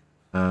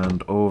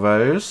and all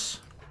those.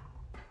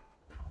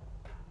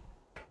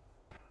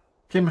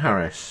 Kim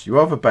Harris, you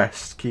are the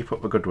best. Keep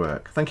up the good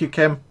work. Thank you,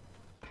 Kim.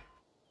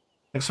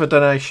 Thanks for the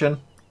donation.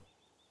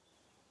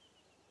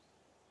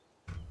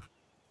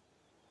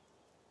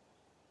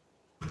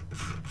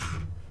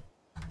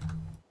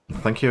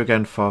 Thank you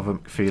again, Father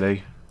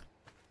McFeely.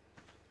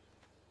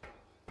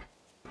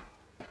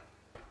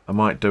 I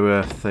might do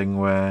a thing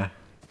where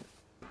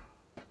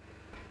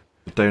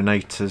the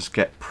donators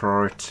get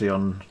priority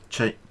on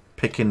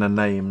picking the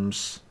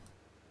names.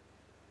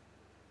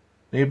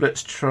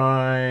 Nooblets,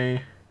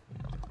 try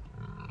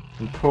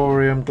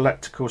Emporium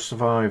Galactical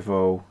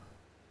Survival.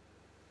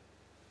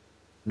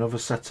 Another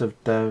set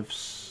of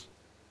devs.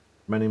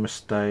 Many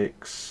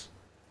mistakes.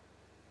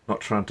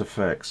 Not trying to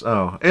fix.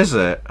 Oh, is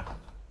it?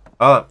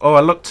 Oh, I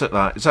looked at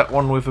that. Is that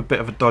one with a bit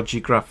of a dodgy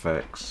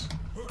graphics?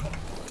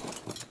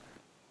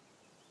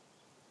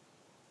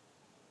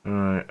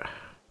 Right.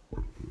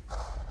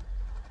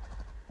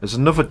 There's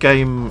another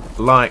game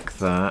like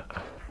that.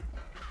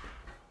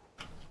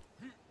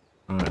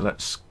 Alright,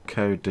 let's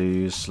code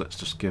these. Let's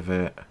just give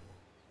it...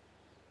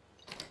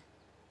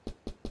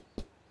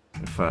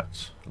 In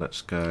fact,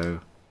 let's go...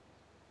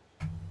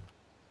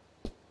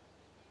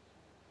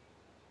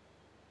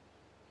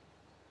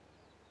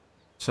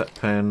 Set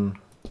pen...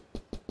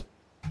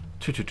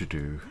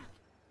 Do.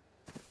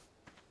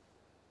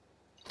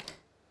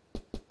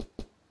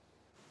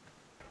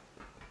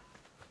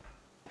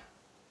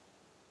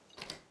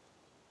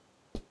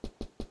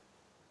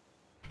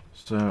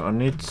 So I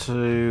need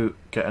to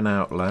get an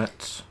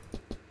outlet.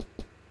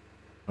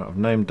 I've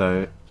named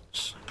those,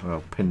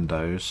 well, pinned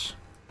those.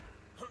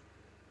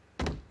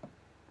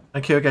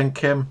 Thank you again,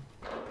 Kim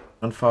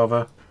and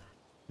Father.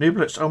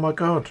 Nooblets, oh my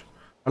god.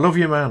 I love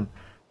you, man.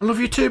 I love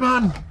you too,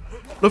 man.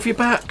 Love you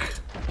back.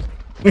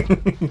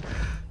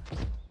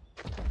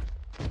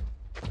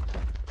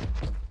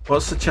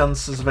 What's the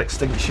chances of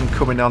extinction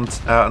coming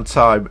out on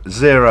time?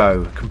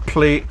 0.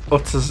 Complete,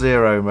 utter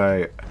 0,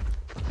 mate.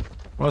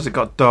 Why has it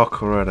got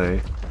dark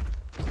already?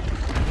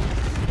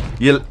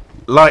 You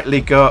lightly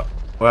got...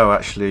 Well,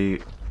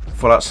 actually,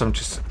 Fallout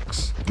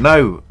 76.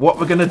 No, what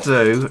we're going to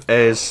do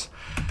is...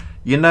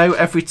 You know,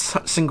 every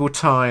single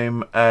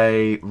time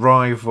a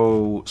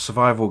rival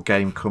survival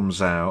game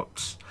comes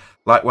out...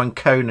 Like when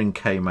Conan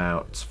came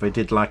out, they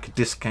did like a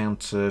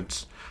discounted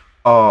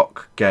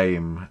Ark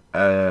game.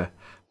 For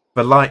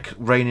like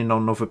raining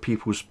on other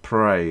people's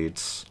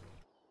parades.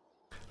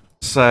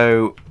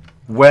 So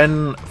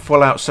when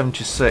Fallout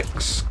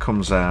 76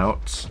 comes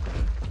out,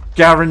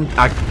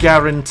 I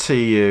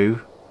guarantee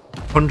you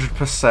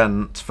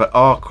 100% that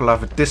Ark will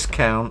have a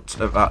discount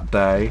of that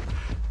day,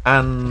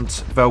 and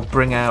they'll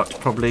bring out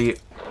probably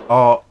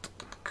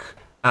Ark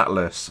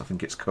Atlas, I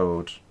think it's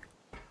called.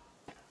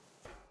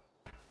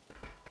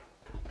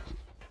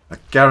 I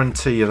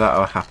guarantee you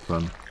that'll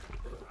happen.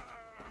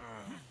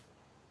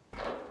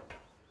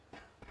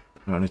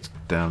 I need to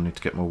get down, need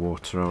to get more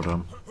water, hold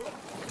on.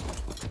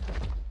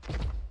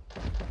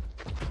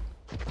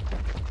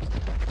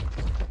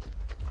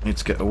 Need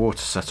to get the water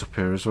set up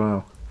here as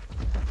well.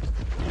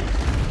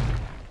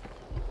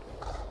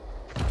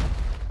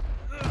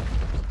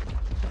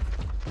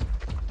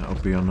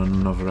 That'll be on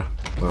another,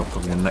 well,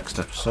 probably the next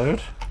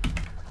episode.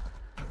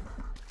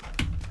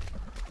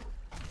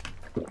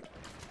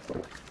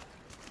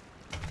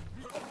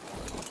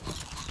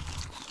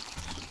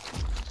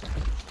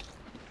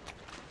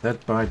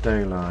 Dead by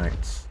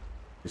Daylight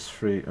is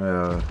free.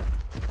 I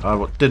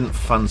didn't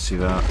fancy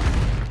that.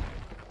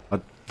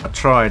 I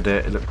tried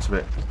it. It looked a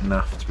bit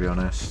naff, to be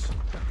honest.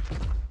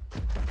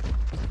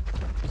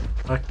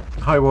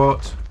 Hi,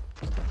 Wart.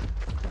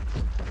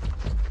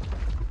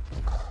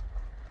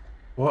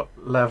 What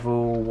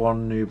level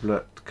 1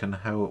 Nooblet can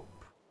help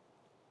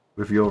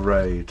with your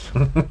raid?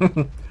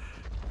 I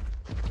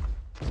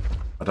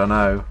don't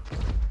know.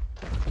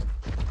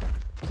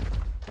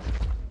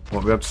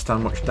 Won't be able to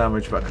stand much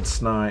damage, but I can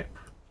snipe.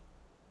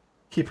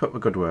 Keep up the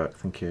good work,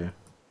 thank you.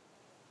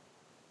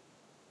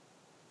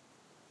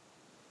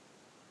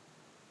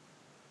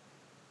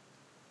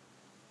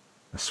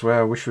 I swear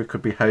I wish we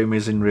could be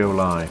homies in real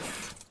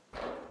life.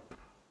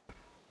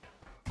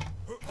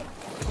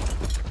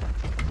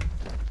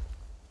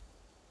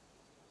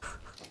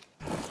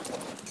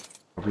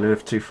 Probably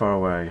live too far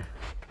away.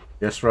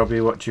 Yes, Robbie,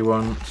 what do you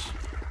want?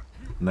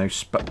 No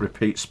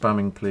repeat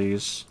spamming,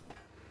 please.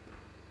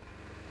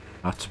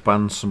 I had to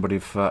ban somebody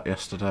for that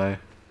yesterday.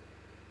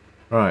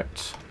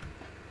 Right.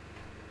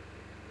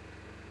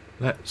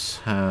 Let's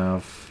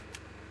have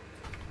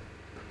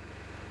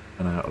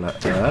an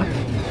outlet there.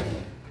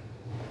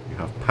 You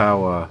have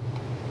power.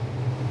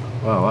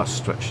 Wow, that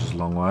stretches a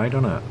long way,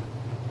 doesn't it?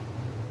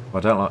 I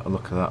don't like the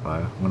look of that though.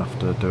 I'm going to have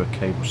to do a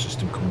cable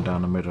system coming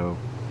down the middle.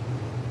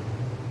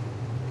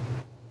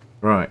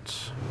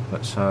 Right.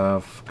 Let's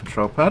have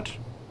control pad.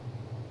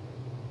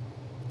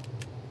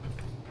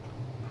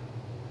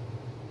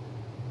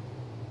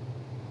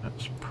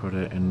 Let's put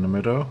it in the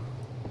middle.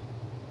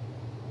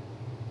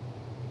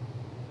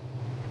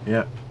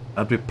 Yep,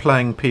 I'd be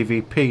playing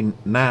PvP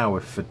now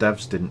if the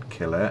devs didn't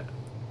kill it.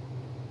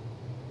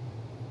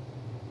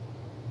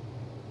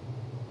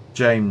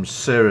 James,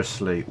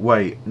 seriously.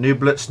 Wait,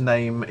 Nooblet's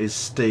name is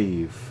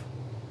Steve.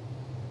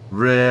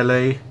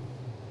 Really?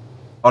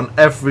 On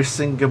every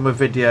single of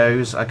my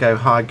videos I go,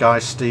 hi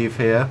guys, Steve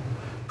here.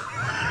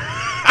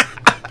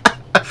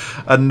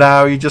 And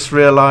now you just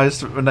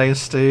realised that my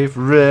name's Steve?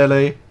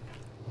 Really?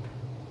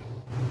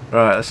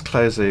 Right, let's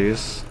close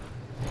these.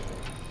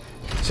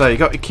 So you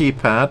got your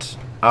keypad.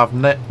 I've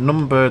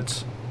numbered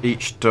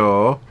each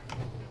door.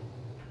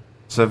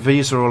 So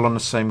these are all on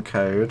the same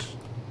code.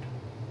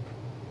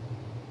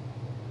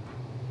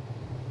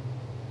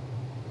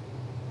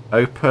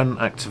 Open,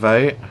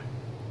 activate.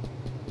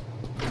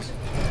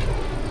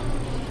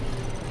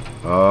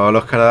 Oh,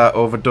 look at that,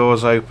 all the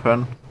doors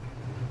open.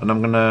 And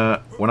I'm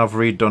gonna, when I've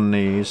redone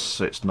these,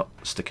 so it's not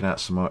sticking out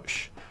so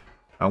much,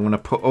 I'm gonna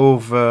put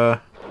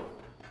over,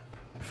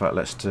 in fact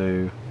let's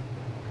do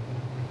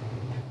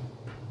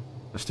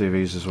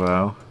these as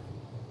well.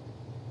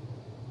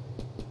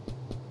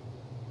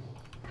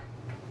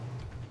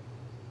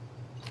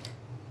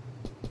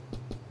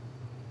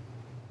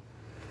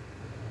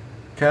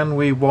 Can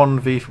we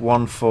 1v1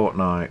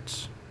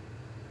 Fortnite?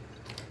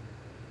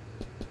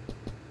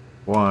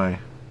 Why?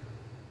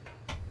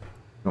 You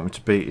want me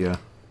to beat you?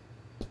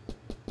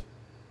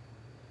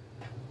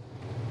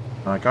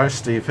 Alright guys,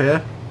 Steve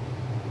here.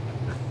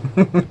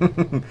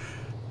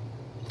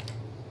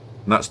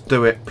 Let's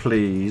do it,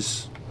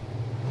 please.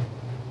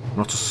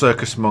 Not a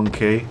circus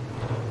monkey.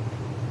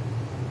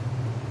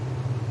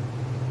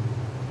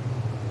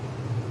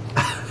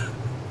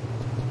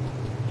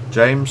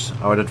 James,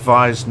 I would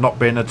advise not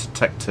being a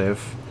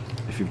detective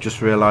if you've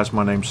just realised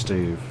my name's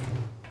Steve.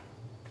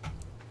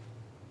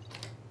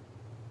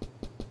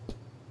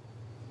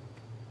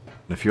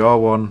 And if you are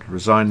one,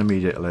 resign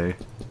immediately.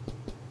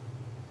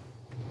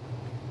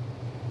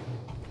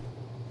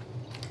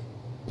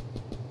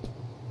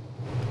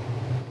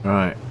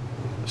 Right,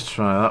 let's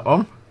try that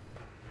one.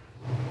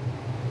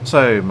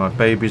 So, my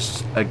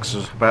baby's eggs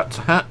are about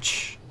to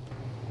hatch.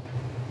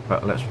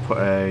 But let's put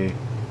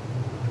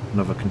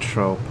another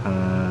control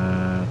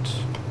pad.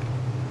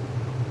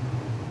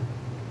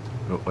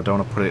 Oh, I don't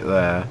want to put it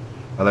there.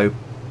 I'll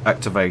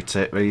activate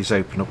it, these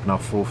open up and I'll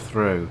fall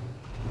through.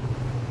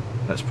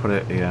 Let's put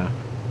it here.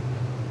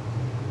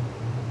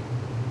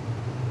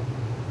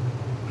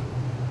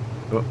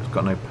 Oh, it's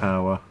got no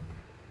power.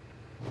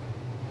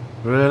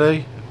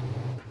 Really?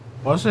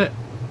 Was it?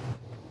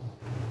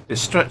 It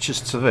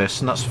stretches to this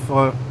and that's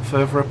far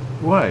further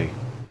away.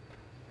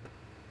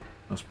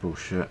 That's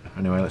bullshit.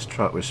 Anyway, let's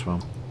try this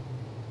one.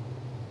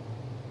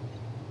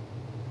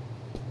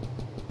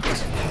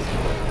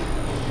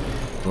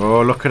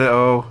 Oh, look at it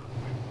all.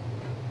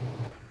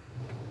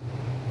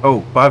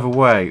 Oh, by the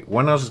way,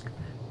 when I was...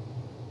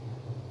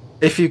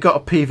 If you've got a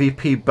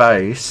PvP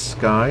base,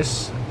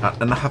 guys,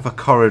 and have a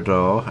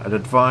corridor, I'd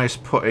advise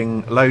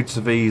putting loads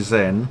of these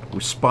in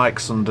with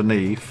spikes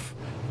underneath.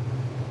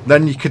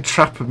 Then you could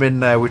trap them in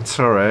there with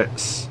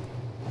turrets.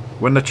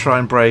 When they try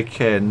and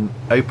break in,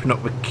 open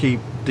up the key,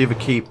 do the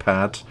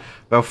keypad,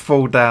 they'll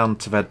fall down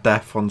to their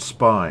death on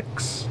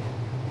spikes.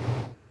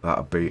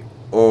 That'd be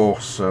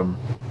awesome.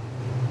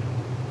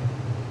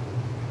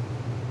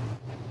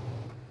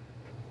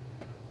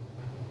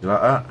 You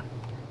like that?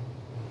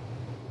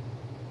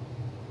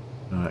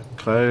 Alright,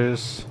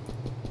 close.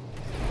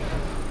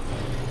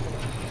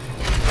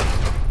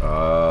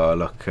 Oh,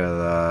 look at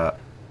that.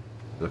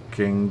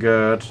 Looking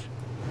good.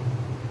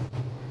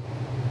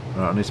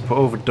 Right, I need to put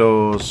all the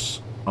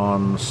doors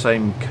on the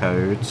same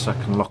code so I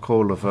can lock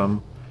all of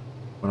them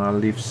when I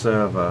leave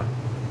server.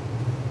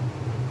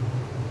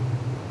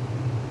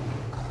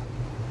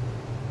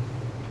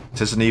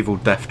 It is an evil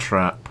death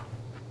trap.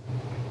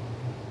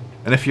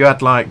 And if you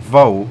had like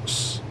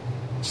vaults,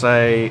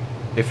 say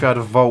if you had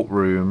a vault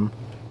room,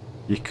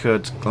 you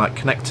could like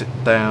connect it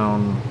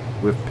down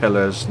with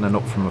pillars and then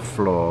up from the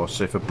floor,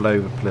 so if I blow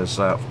the pillars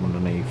out from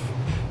underneath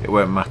it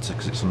won't matter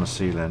because it's on the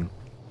ceiling.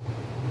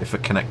 If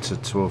they're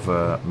connected to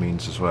other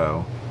means as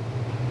well,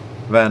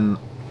 then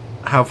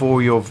have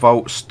all your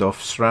vault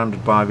stuff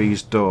surrounded by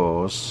these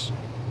doors,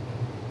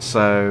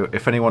 so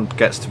if anyone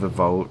gets to the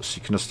vaults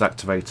you can just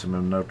activate them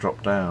and they'll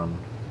drop down.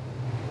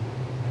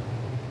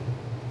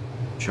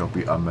 Which will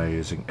be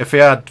amazing. If I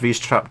had these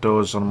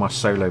trapdoors on my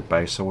solo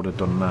base I would have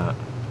done that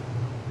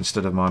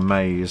instead of my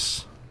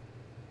maze.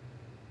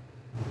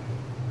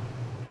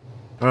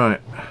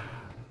 Right,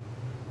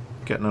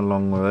 getting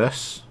along with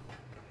this.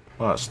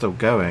 Well, it's still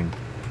going.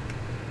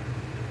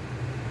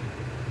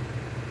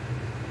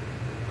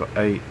 Got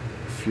 8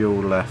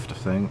 fuel left, I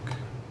think.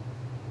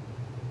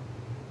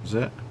 Is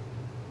it?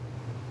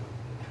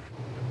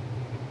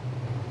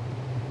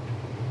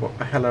 What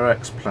the hell are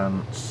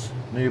X-plants?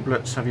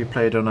 Nooblets, have you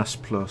played on S+?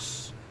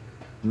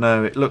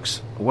 No, it looks...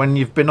 When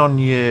you've been on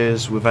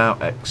years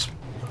without X+,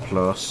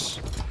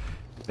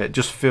 it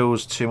just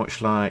feels too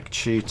much like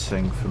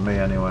cheating for me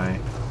anyway.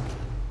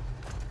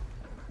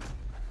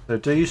 So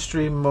do you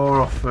stream more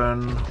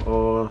often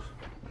or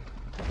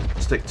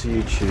stick to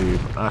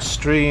YouTube? I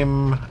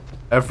stream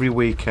every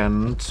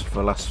weekend for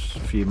the last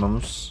few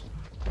months.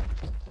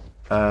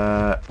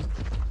 I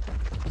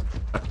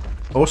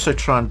also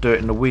try and do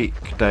it in the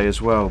weekday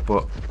as well,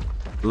 but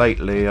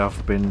lately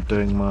I've been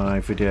doing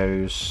my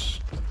videos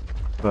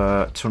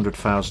for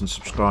 200,000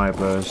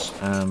 subscribers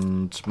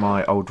and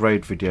my old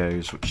raid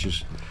videos, which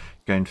is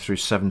going through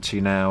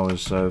 17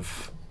 hours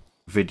of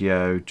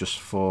video just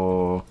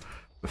for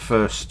the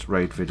first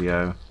raid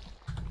video.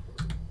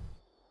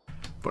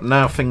 But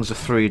now things are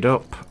freed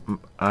up,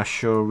 I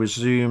shall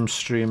resume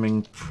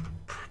streaming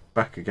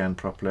back again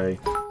properly.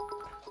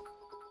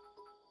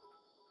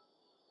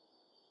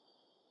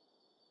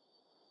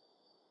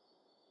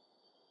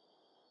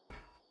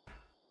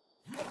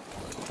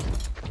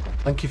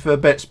 Thank you for the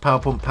bits, Pow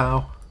Pump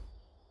Pow.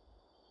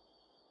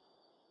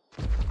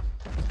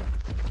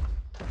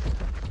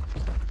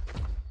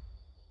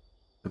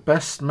 The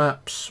best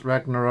maps,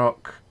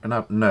 Ragnarok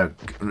and no,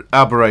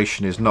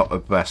 Aberration is not the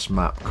best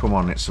map. Come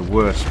on, it's the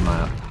worst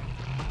map.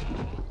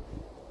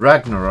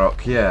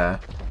 Ragnarok, yeah,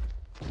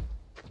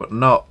 but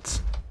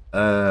not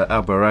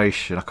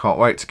Aberration. I can't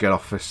wait to get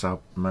off this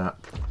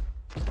map.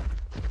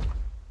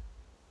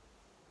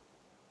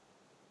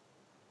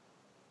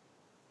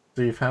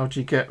 Steve, how do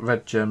you get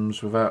red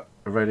gems without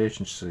a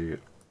radiation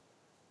suit?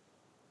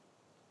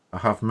 I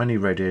have many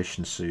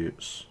radiation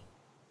suits.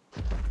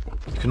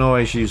 You can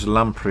always use a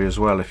lamprey as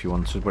well if you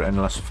wanted, but it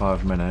only lasts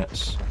 5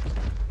 minutes.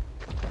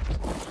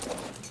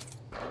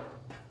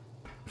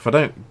 If I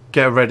don't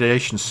get a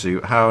radiation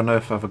suit, how on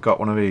earth have I got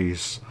one of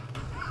these?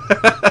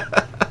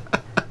 I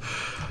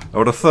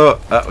would have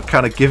thought that would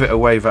kind of give it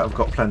away that I've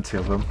got plenty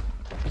of them.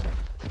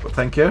 But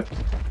thank you.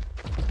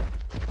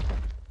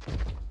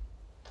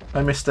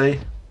 Hi Misty.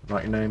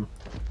 Write your name.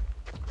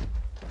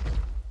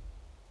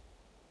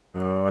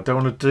 Oh, I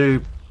don't want to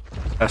do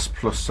S+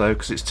 though,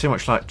 because it's too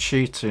much like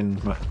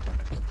cheating.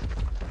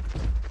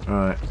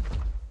 Right.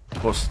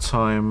 What's the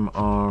time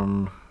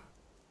on...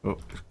 Oh,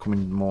 it's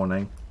coming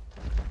morning.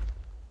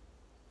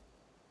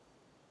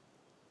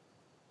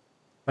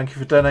 Thank you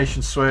for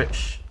donation,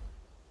 Switch.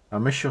 I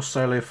miss your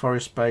solo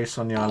forest base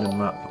on the island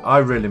map. I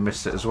really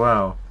miss it as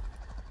well.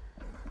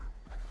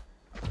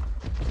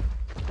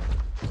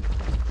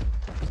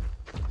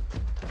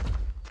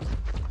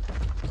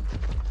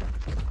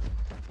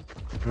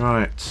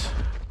 Right,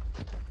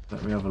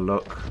 let me have a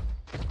look.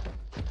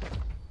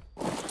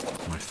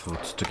 My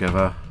thoughts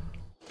together.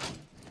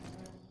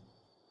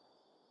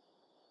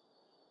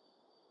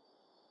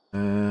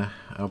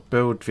 I'll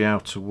build the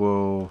outer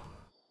wall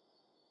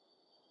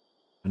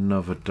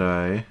another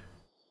day.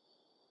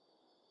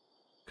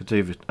 Could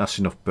even, that's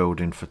enough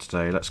building for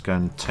today. Let's go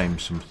and tame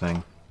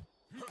something.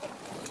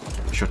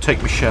 I shall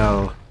take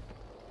Michelle.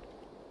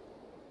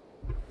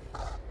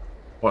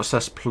 What's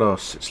S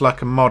plus? It's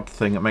like a mod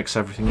thing that makes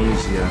everything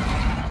easier.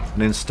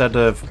 And instead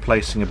of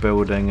placing a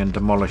building and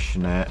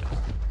demolishing it,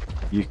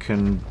 you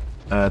can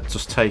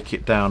just take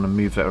it down and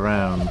move it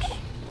around,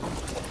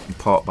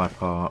 part by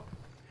part.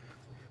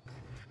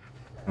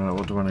 Right,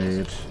 what do I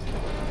need?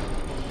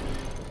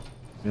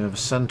 Yeah, the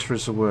centre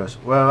is the worst.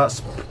 Well,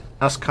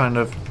 that's kind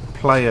of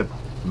player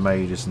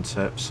made, isn't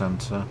it?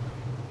 Centre.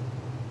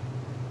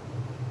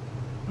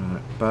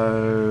 Right,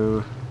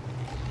 bow.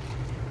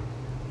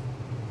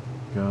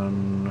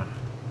 Gun.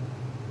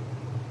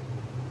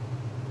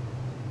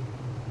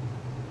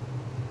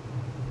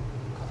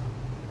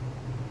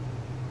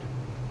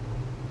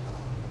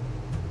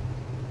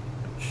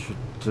 That should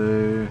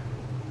do.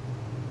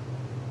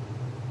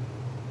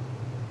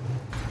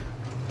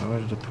 Where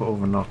did I put all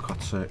the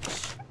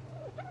narcotics?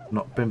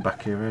 Not been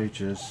back here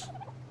ages.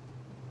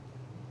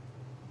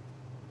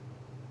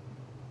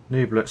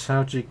 Nooblets,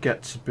 how do you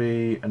get to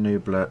be a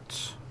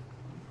Nooblet?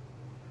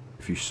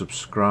 If you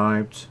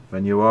subscribed,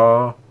 then you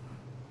are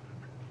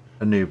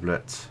a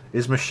Nooblet.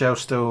 Is Michelle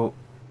still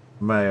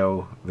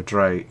male, the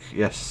Drake?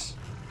 Yes.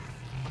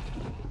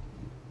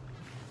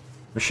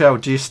 Michelle,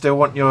 do you still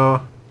want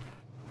your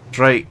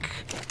Drake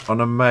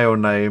on a male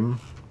name,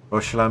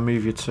 or shall I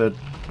move you to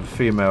a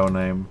female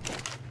name?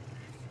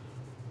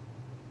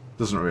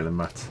 Doesn't really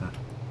matter.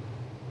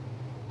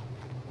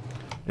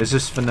 Is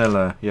this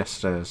vanilla?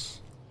 Yes, it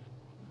is.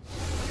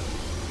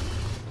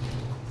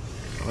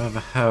 Where the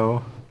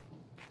hell?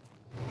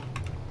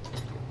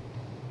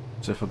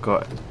 As if I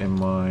got it in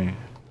my...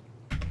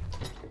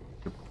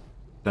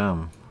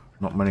 Damn,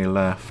 not many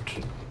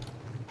left.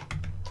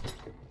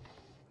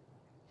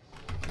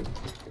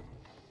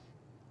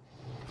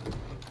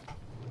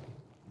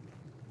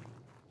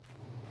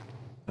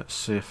 Let's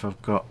see if I've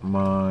got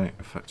my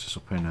effectors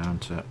up here now,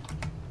 isn't it?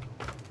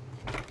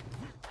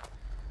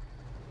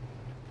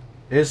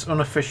 Is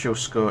unofficial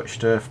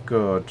Scorched Earth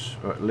good,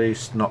 or at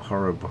least not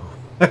horrible?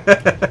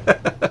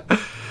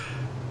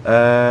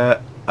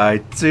 I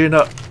do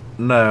not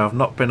know. I've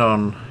not been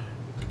on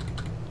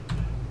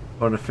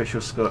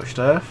unofficial Scorched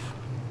Earth.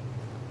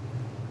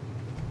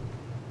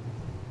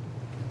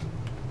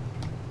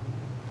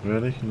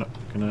 Really? You're not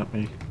looking at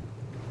me?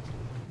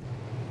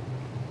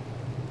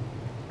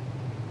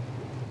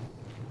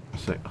 I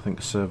think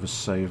the server's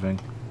saving.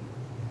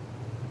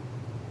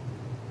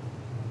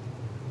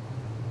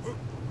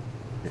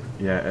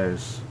 Yeah, it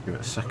is. Give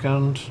it a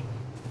second.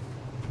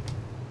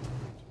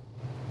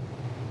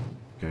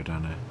 Go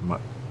down here. I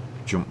might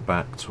jump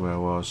back to where I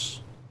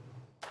was.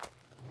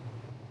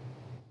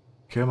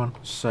 Come on,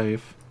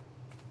 save.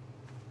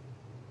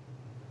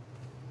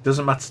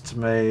 Doesn't matter to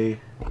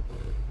me.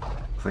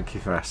 Thank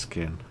you for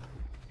asking.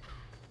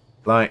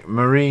 Like,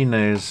 Marine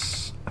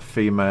is a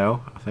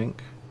female, I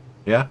think.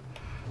 Yeah?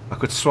 I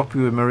could swap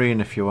you with Marine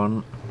if you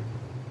want.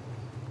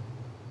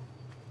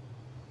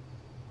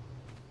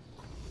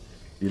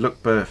 You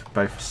look both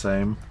the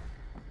same.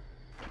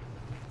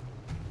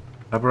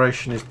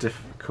 Aberration is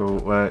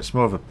difficult. Well, it's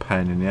more of a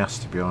pain in the ass,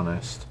 to be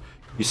honest.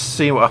 You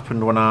see what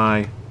happened when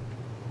I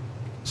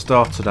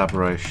started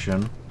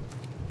Aberration.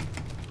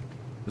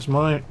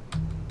 What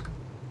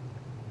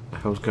the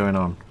hell's going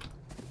on?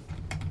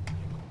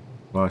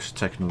 Well, it's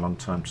taken a long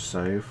time to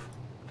save.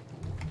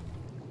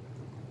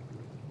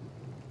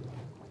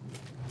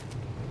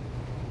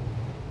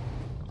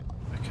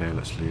 Okay,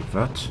 let's leave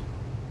that.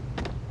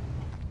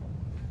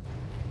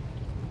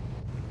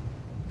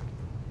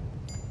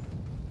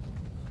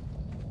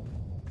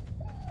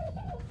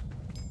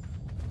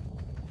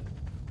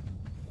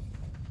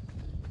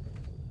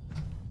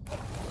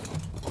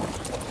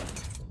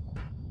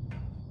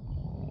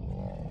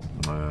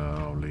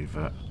 I'll leave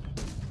it.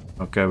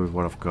 I'll go with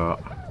what I've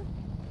got.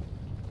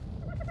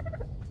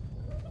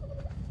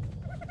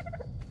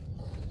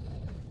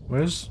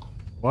 Why is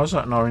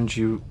that an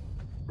orangey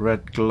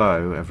red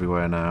glow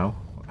everywhere now?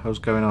 What the hell's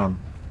going on?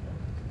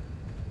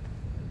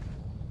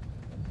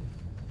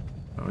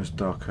 That was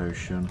Dark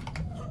Ocean.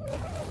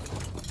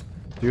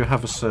 Do you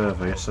have a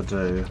server? Yes, I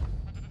do.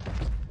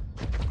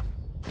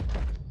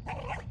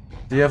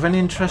 Do you have any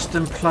interest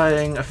in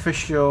playing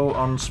official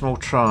on small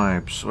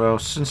tribes? Well,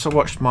 since I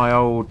watched my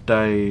old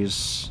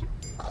days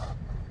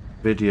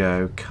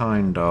video,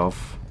 kind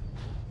of,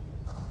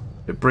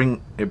 it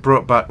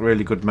brought back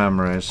really good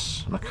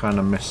memories, and I kind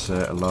of miss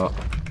it a lot.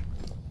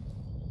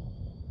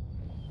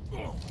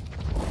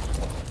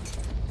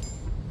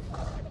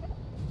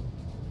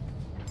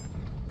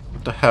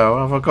 What the hell?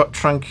 Have I got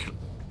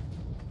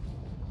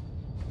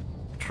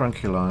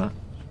tranquilizer?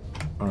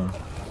 Oh.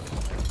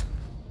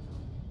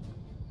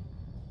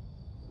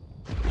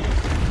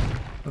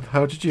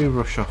 How did you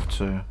rush off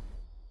to?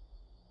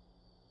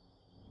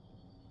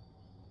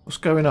 What's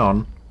going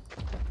on?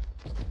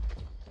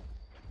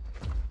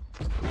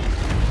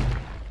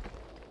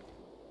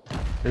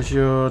 Is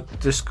your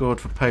Discord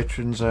for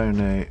patrons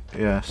only?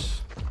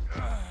 Yes.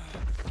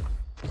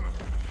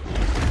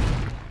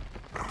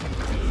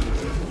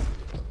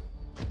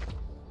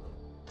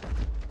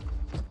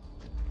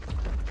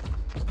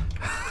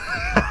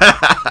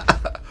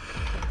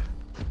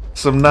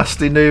 Some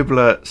nasty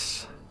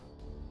Nooblets.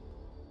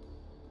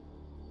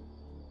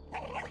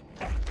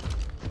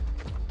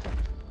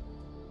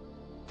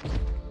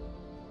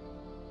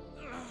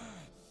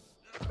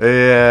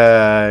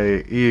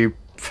 Yeah, you.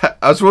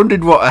 I was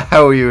wondering what the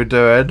hell you were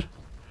doing.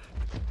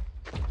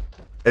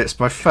 It's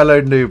my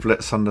fellow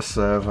Nooblets on the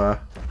server.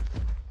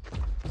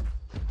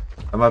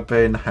 Am I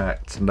being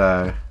hacked?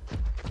 No.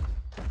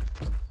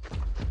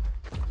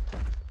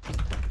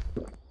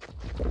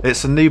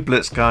 It's the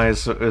Nooblets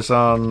guys that was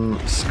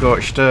on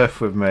Scorched Earth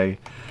with me.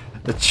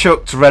 They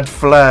chucked red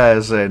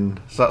flares in.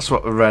 So that's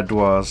what the red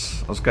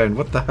was. I was going,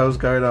 what the hell's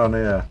going on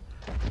here?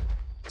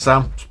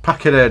 Sam,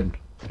 pack it in.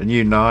 A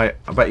new night.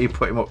 I bet you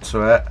put him up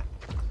to it.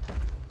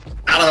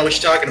 I don't know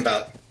what you're talking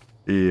about.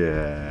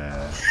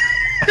 Yeah.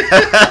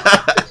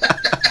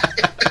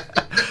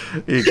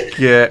 You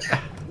get.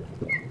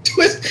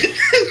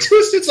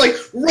 Twisted's like,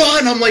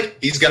 run! I'm like,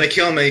 he's gonna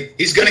kill me.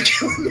 He's gonna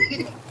kill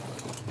me.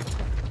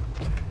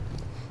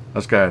 I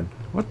was going,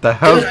 what the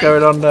hell's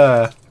going on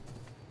there?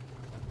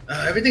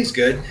 Everything's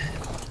good.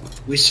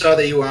 We saw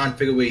that you were on.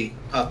 Figured we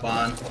pop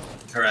on,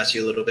 harass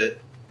you a little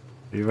bit.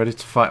 Are you ready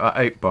to fight that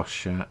 8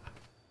 boss yet?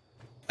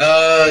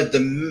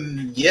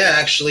 Yeah,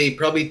 actually,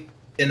 probably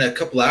in a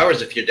couple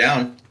hours if you're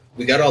down.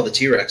 We got all the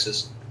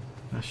T-Rexes.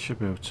 I should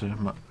be able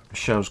to.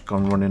 Michelle's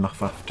gone running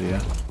off after you.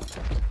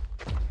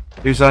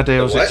 Whose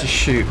idea was it to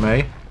shoot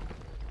me?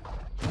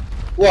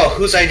 Well,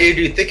 whose idea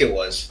do you think it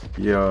was?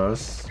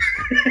 Yours.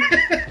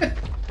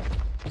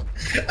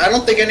 I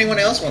don't think anyone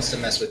else wants to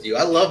mess with you.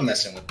 I love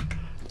messing with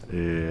you.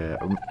 Yeah,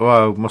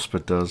 well,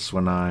 Musper does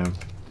when I'm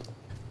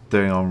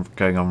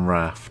going on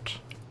raft.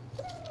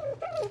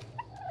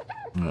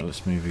 Right,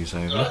 let's move these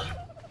over.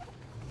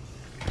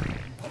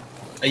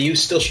 Are you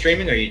still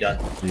streaming or are you done?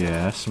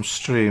 Yes, I'm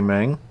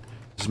streaming.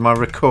 This is my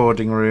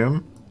recording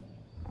room.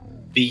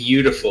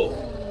 Beautiful.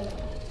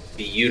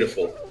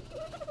 Beautiful.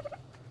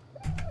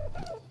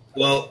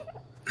 Well,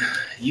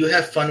 you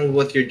have fun with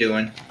what you're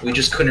doing. We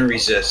just couldn't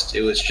resist.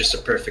 It was just a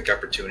perfect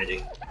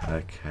opportunity.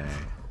 Okay.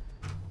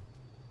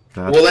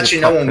 We'll let you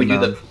know when we do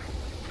the...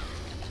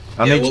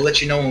 Yeah, we'll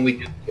let you know when we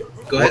do...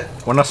 Go ahead.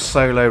 When I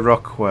solo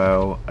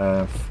Rockwell,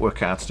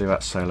 work out how to do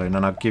that solo, and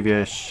then I'll give you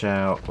a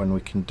shout when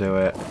we can do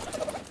it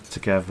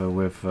together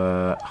with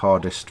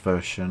hardest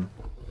version.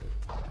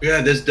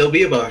 Yeah, there's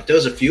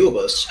a few of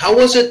us. How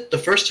was it the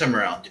first time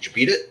around? Did you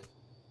beat it?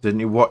 Didn't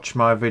you watch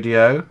my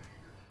video?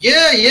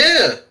 Yeah,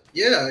 I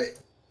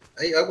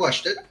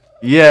watched it.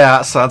 Yeah,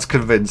 that sounds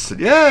convincing.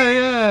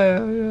 Yeah.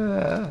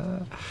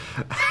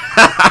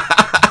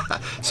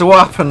 So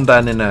what happened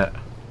then in it?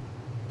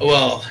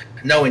 Well,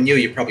 knowing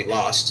you probably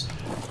lost.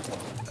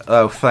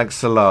 Oh,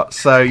 thanks a lot.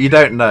 So you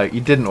don't know, you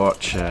didn't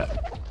watch it.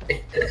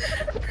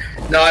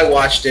 No, I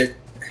watched it.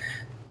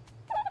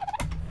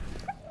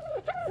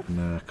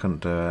 No, I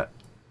couldn't do it.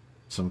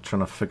 So I'm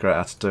trying to figure out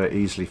how to do it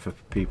easily for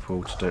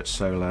people to do it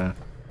solo.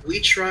 We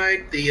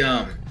tried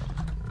the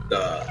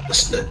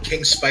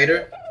king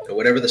spider, or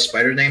whatever the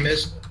spider name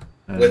is,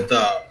 with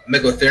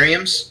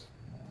Megatheriums,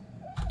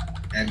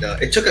 and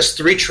it took us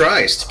 3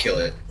 tries to kill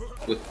it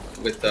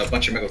with a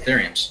bunch of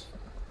Megatheriums.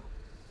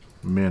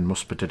 Me and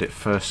Musper did it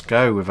first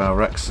go with our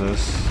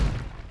Rexes.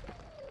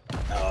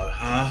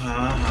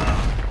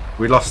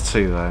 We lost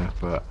 2 though,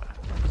 but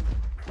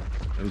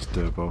it was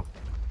doable.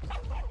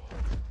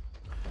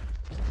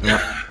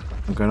 Yeah,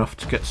 I'm going off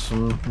to get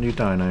some new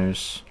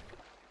dinos.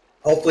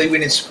 Hopefully we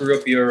didn't screw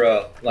up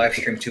your live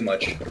stream too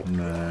much.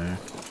 No.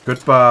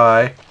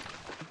 Goodbye.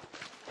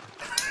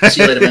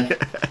 See you later, man.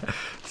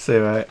 See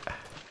you, mate.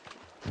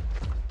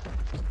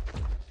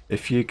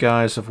 If you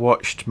guys have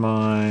watched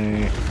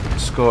my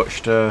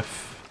Scorched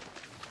Earth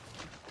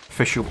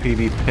official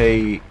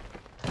PvP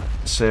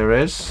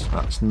series,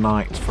 that's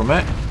Night from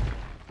it.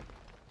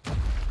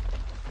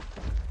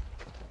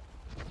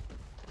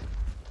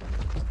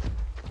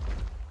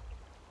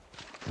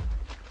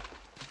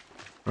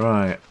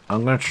 Right,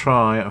 I'm going to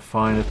try and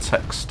find a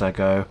tech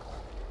stego.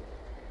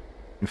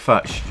 In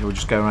fact, we'll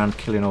just go around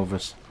killing all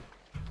the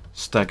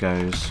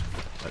stegos.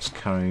 Let's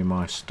carry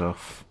my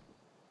stuff.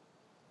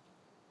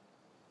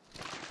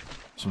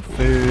 Some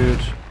food.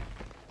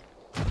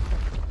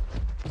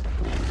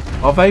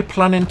 Are they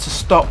planning to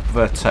stop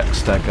the tech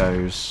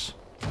stegos?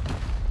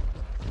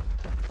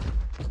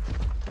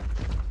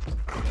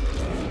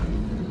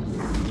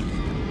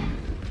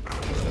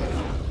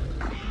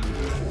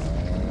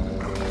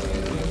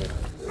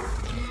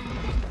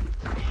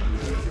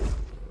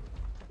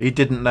 He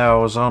didn't know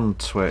I was on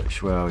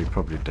Twitch. Well, he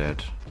probably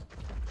did.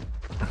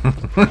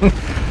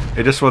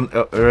 He just wanted...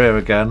 Oh, here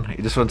again.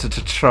 He just wanted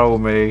to troll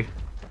me.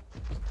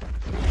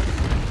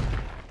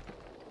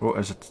 What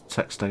is a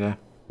text again?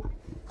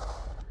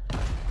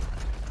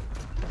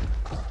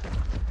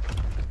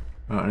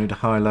 Right, I need a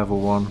high level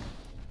one.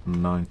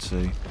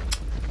 90.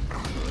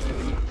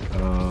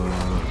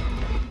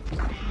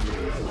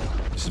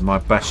 This is my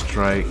best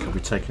Drake. I'll be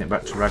taking it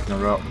back to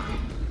Ragnarok.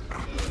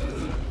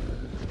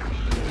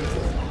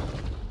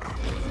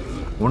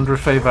 Wonder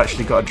if they've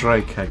actually got a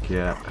Drake egg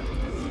yet.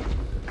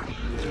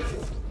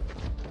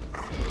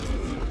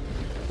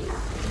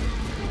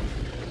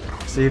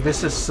 See,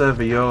 this is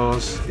server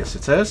yours. Yes,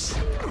 it is.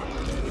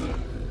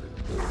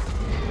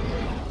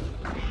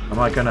 Am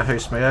I going to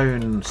host my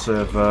own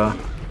server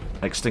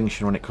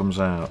Extinction when it comes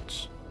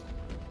out?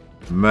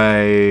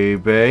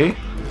 Maybe.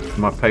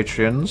 My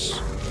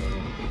Patreons.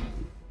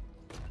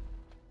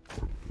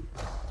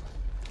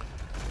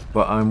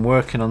 But I'm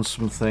working on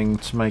something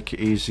to make it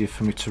easier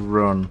for me to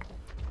run.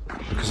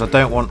 Because I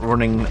don't want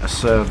running a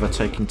server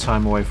taking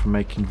time away from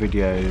making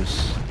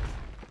videos.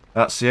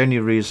 That's the only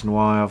reason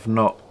why I've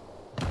not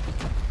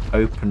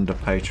opened a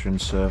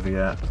Patreon server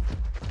yet.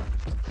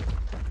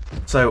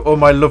 So all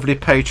my lovely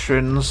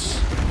patrons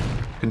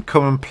can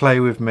come and play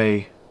with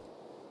me,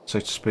 so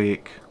to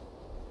speak.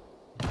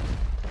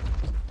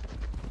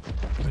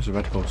 There's a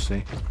red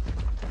horsey.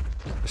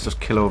 Let's just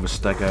kill all the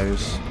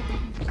stegos.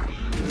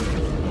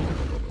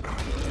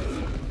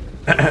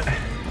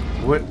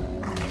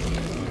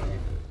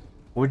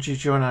 Would you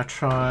join our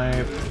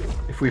tribe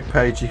if we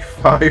paid you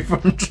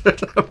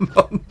 500 a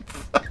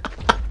month?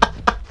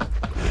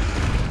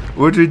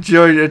 Would you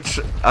join it?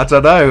 I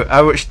don't know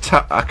how much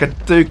I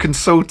could do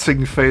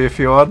consulting for you if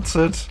you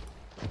wanted.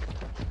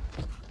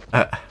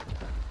 How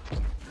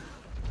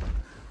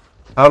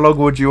long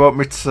would you want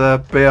me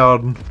to be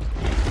on?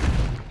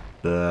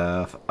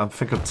 I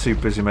think I'm too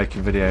busy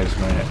making videos,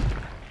 mate.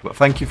 But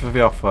thank you for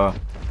the offer.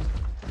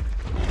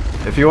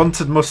 If you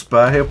wanted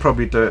Musper, he'll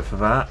probably do it for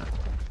that.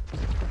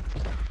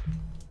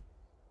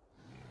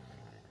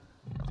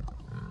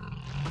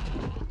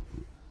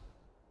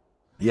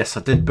 Yes,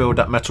 I did build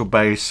that metal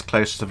base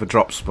close to the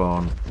drop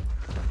spawn.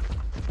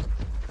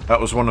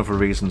 That was one of the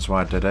reasons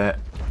why I did it.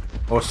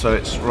 Also,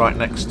 it's right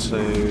next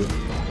to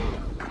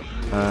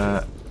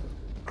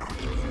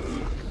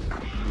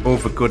all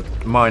the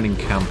good mining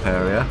camp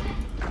area.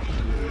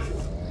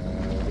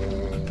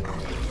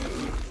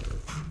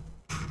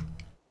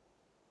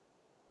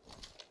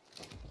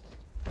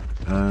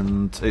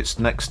 And it's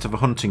next to the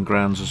hunting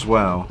grounds as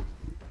well.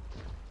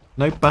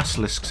 No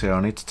basilisks here,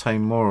 I need to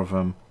tame more of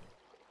them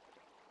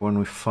when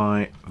we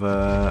fight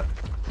the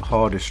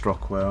hardest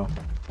Rockwell.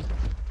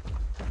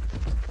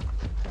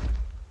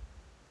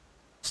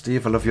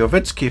 Steve, I love your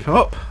vids, keep them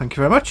up, thank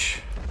you very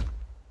much.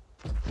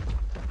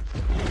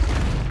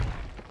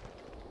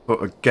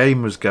 But the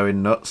game was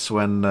going nuts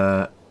when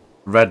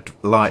red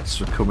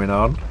lights were coming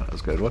on. I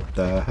was going, what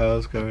the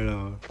hell's going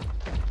on?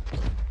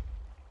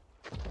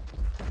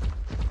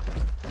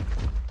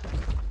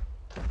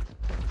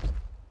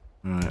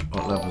 Right,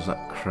 what level's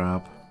that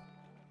crab?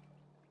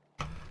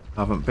 I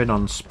haven't been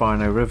on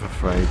Spino River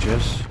for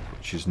ages,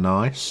 which is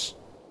nice.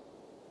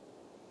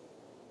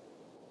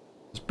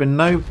 There's been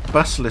no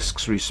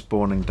basilisks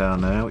respawning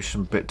down there, which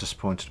I'm a bit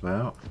disappointed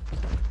about.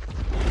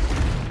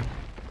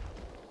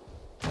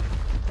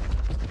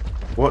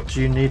 What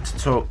do you need to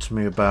talk to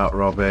me about,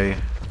 Robbie?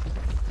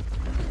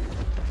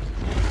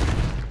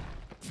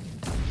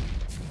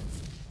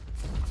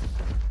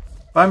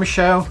 Bye,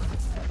 Michelle.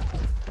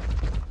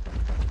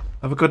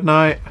 Have a good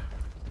night.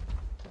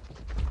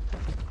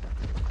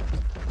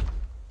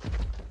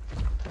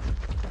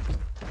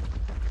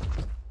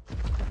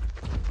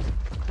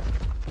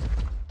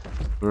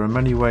 There are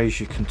many ways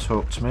you can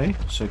talk to me,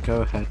 so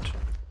go ahead.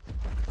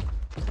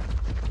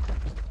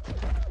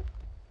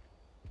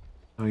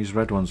 Oh, these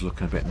red ones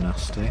looking a bit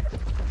nasty.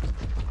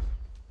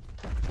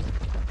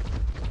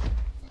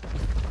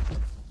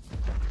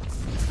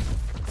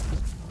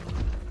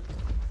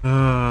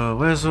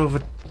 Where's all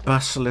the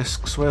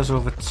basilisks? Where's all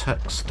the tech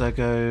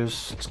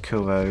stegos? Let's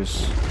kill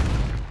those.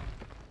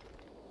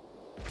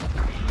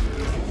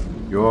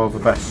 You're the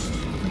best.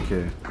 Thank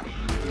you.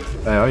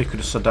 Oh, you could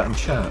have said that in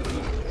chat.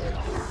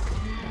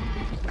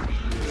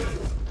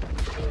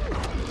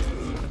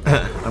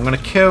 I'm going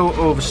to kill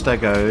all the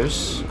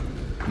stegos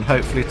and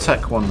hopefully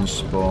tech ones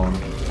spawn.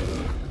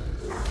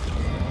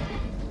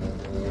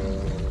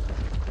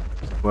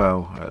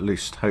 Well, at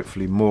least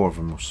hopefully more of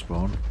them will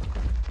spawn.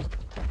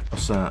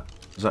 What's that?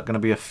 Is that going to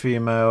be a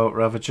female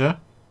Ravager?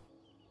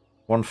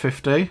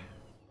 150?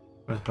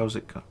 Where the hell's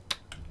it got?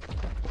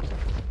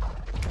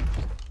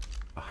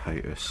 I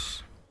hate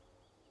this.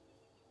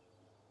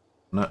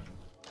 No,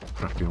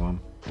 crappy one.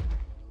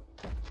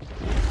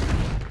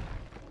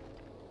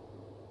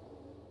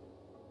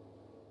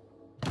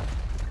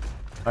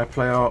 I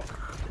play Arc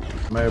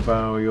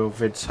Mobile, your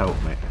vids help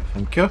me.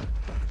 Thank you.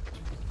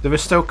 Do they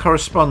still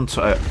correspond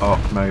to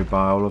Arc Mobile,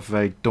 or have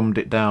they dumbed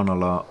it down a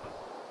lot?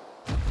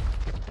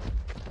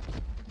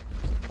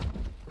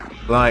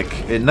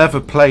 Like, it never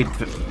played,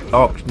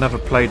 Arc never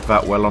played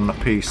that well on the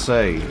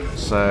PC,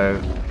 so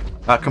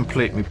that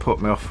completely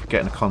put me off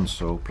getting a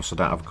console, plus I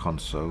don't have a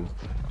console.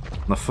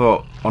 And I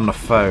thought, on the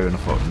phone, I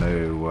thought,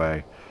 no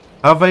way.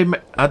 How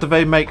do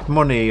they make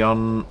money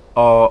on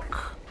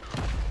Arc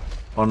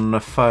on the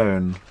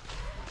phone?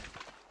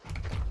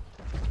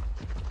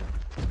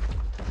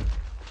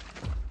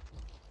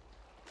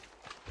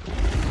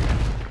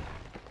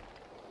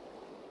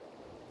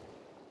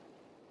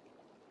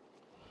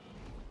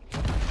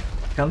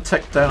 Can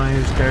take down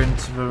who's going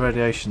to the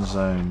radiation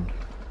zone.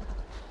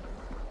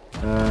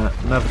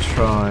 Never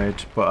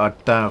tried, but I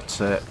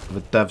doubt it. The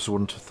devs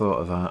wouldn't have thought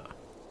of that.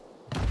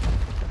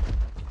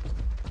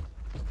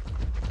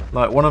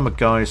 Like, one of my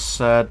guys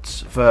said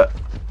that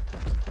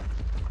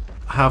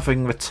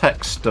having the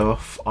tech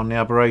stuff on the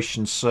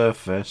Aberration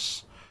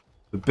surface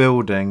the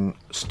building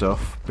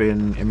stuff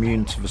being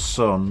immune to the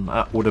sun,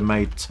 that would have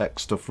made tech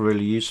stuff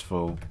really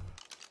useful.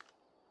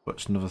 But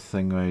it's another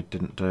thing I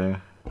didn't do.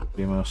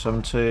 Email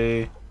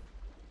 70.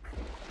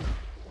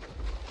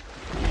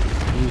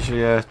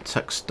 Usually a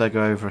tech steg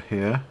over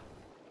here.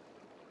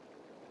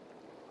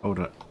 Hold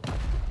it.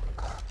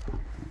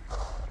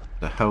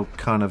 The hell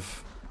kind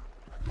of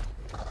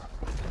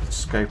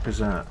scope is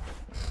that?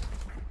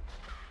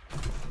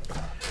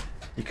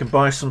 You can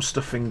buy some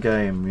stuff in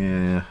game,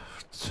 yeah.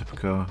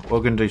 Typical. What we're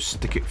going to do is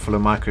stick it full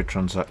of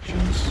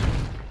microtransactions.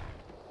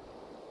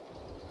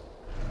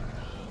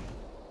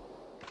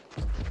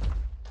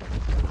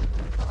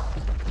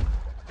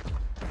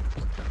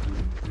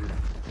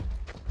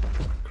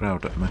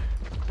 Growled at me.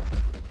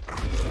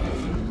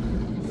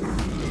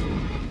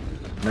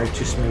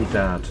 Notice me,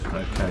 Dad.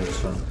 Okay,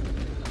 son.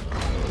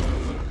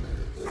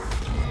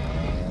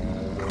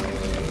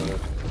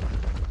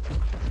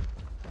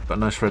 Got a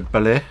nice red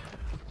belly.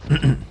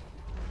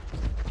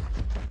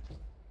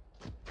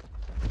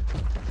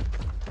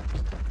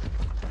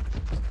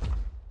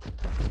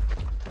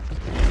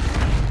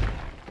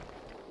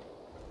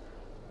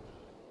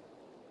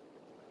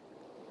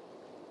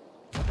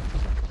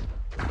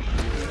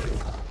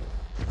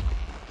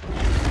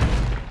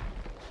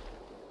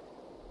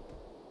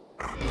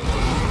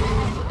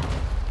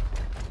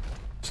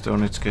 Still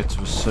need to get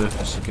to the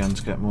surface again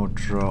to get more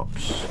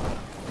drops.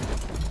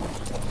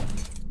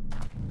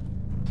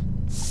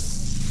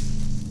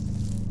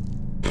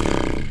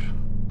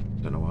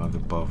 Don't know why they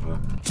bother.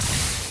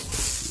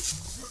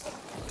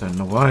 Don't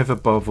know why they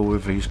bother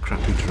with these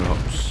crappy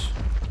drops.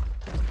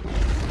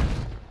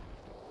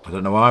 I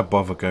don't know why I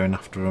bother going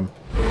after them.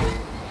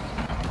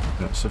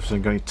 Yeah, so if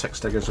there's any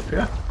text taggers up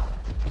here.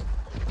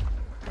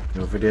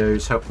 Your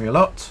videos help me a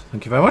lot.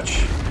 Thank you very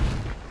much.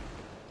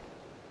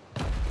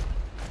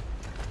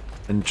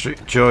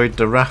 Enjoyed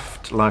the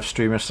raft live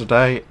stream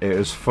yesterday. It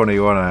was funny,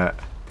 wasn't it?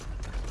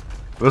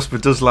 Rusper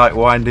does like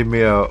winding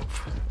me up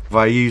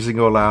by using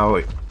all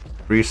our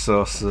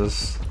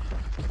resources.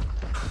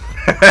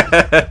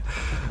 If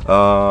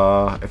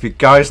you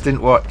guys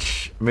didn't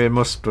watch me and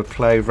Musper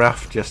play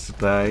raft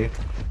yesterday,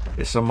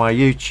 it's on my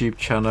YouTube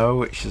channel,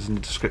 which is in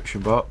the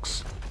description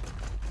box.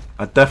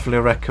 I definitely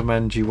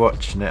recommend you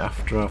watching it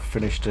after I've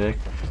finished it,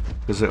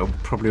 because it'll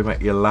probably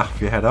make you laugh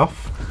your head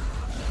off.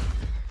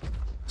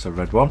 It's a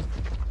red one.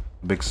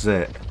 Big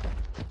zit.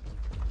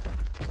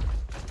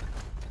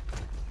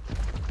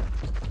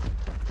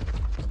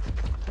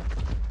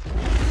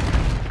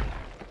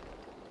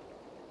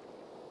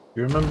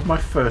 You remember my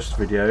first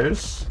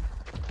videos?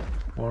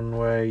 One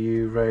where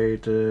you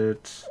raided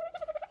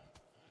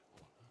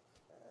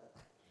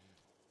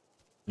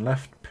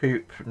left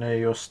poop near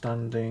your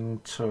standing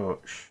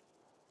torch.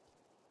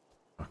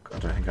 I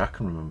don't think I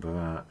can remember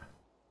that.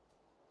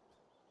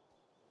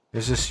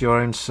 Is this your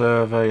own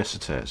server? Yes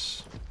it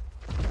is.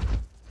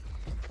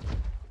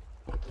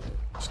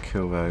 Let's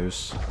kill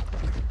those.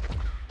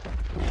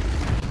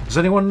 Does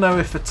anyone know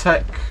if the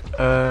tech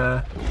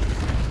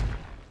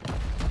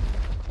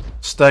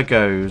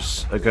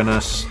stegos are going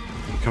to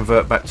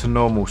convert back to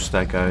normal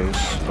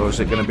stegos, or is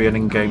it going to be an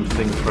in-game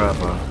thing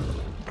forever?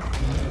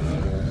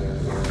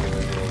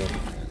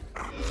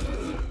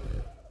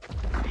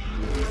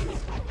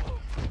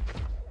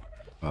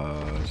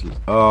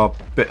 Oh,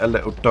 bit a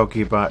little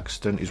doggy by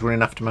accident. He's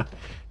running after me.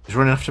 He's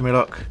running after me,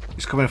 look.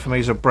 He's coming for me.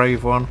 He's a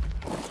brave one.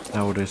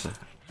 How old is it?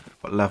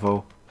 What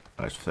level?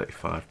 Oh, it's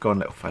 35. Go on,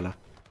 little fella.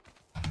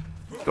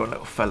 Go on,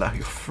 little fella.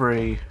 You're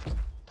free.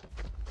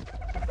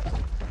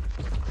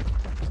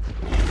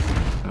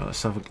 Right,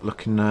 let's have a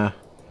look in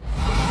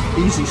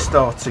easy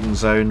starting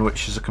zone,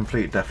 which is a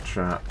complete death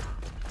trap.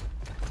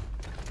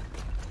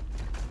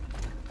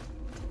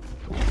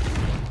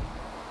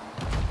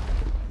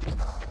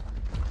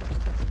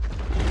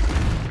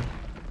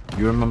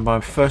 You remember my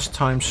first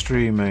time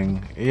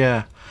streaming?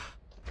 Yeah.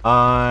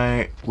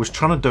 I was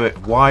trying to do it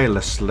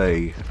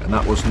wirelessly, and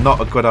that was not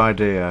a good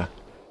idea.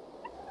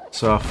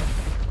 So I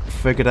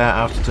figured out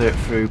how to do it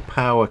through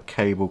power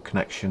cable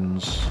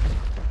connections.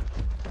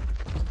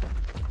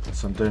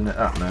 So I'm doing it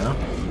up now.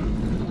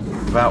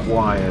 Without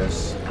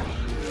wires.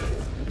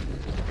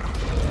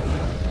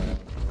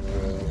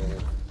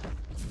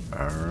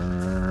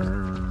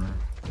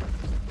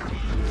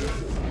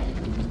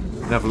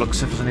 Have a look,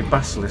 see if there's any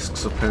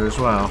basilisks up here as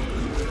well.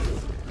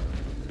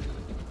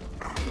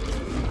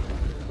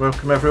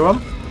 Welcome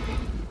everyone.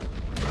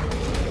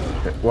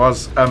 It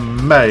was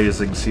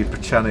amazing, Super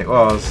Chan, it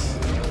was.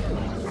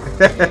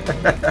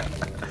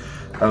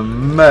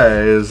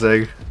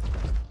 Amazing.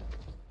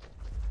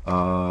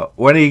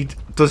 When he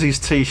does his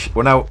t-shirt,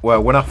 when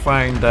I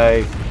find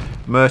a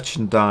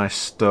merchandise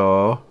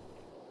store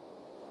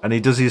and he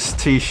does his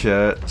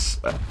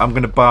t-shirts, I'm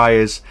gonna buy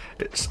his.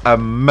 It's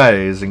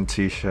amazing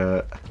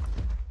t-shirt.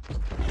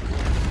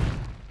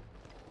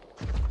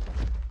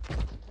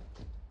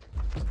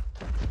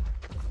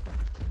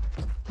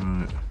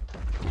 Right.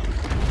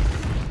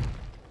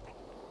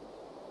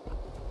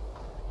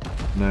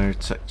 No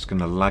tech's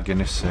gonna lag in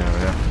this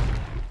area.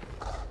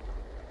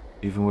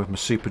 Even with my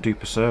super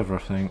duper server, I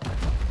think.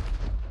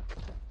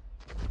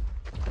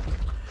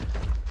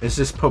 Is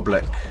this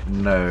public?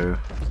 No.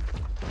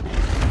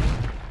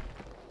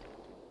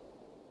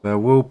 There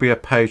will be a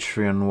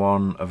Patreon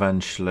one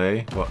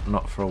eventually, but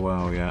not for a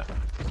while yet.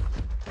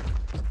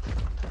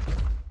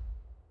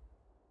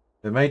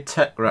 They made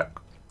tech trying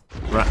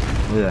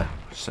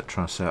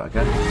to say it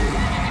again.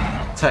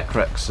 Tech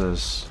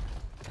Rexes.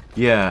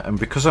 Yeah, and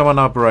because I'm on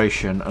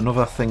Aberration,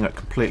 another thing that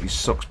completely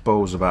sucks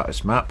balls about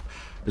this map,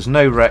 there's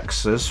no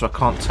Rexes, so I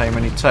can't tame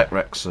any Tech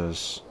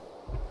Rexes.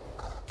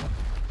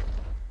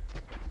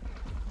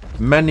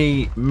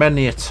 Many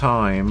a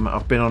time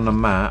I've been on the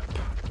map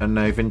and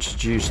they've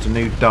introduced a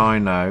new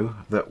dino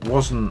that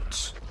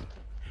wasn't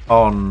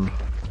on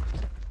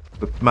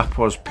the map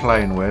I was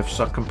playing with,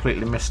 so I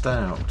completely missed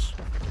out.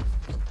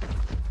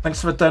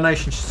 Thanks for the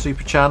donation,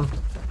 Super Chan.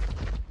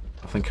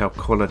 I think I'll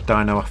call a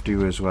dino after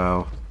you as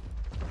well.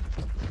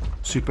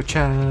 Super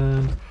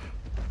Chan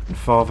and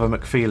Father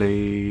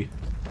McFeely.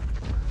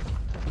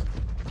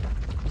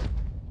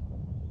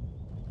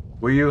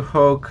 Will you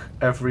hug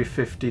every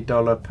 $50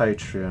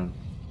 Patreon?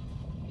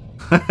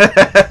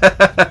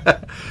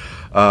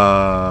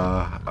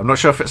 I'm not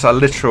sure if it's a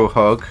literal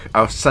hug.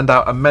 I'll send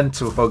out a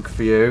mental hug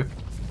for you.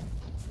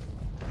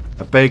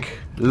 A big,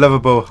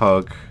 lovable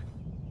hug.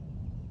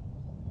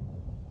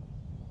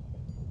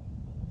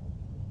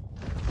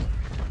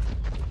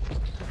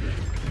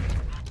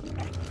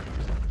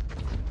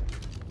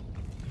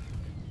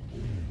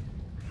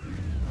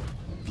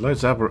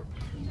 Loads of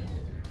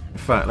In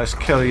fact, let's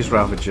kill these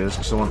Ravagers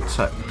because I want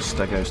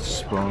Stegos to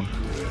spawn.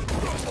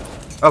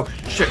 Oh,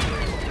 shit!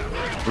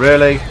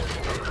 Really?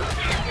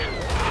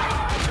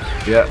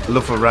 Yeah,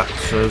 love the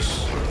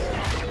Raptors.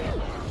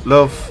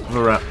 Love the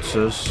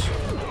Raptors.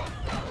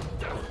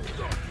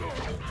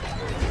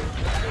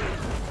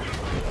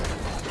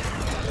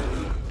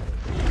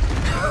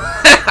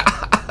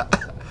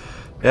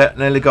 Yeah,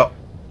 nearly got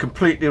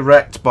completely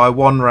wrecked by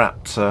one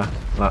Raptor.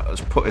 That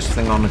has put his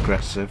thing on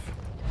aggressive.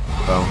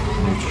 Well,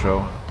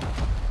 neutral.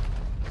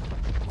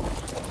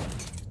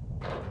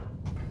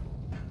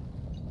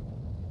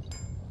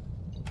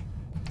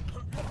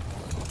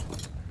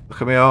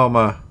 Look at my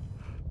armour.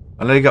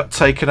 I nearly got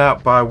taken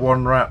out by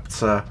one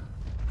Raptor.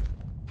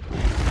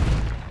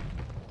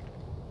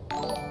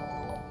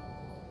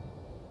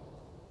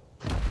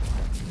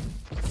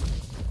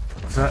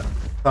 Is that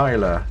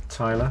Tyler?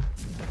 Tyler?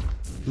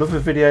 Love the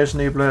videos,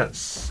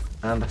 Nooblets,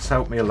 and it's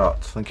helped me a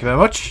lot. Thank you very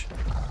much.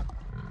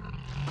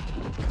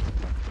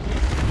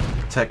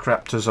 Tech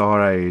Raptors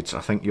are AIDS.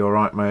 I think you're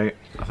right, mate.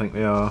 I think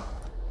they are.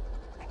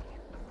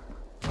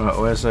 Right,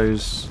 where's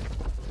those?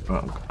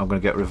 Right, I'm going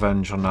to get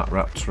revenge on that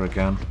Raptor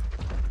again.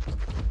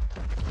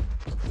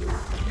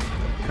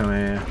 Come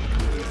here.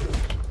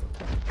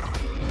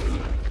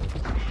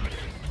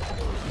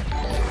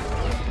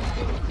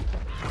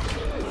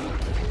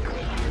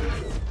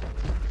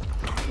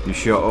 You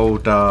shall all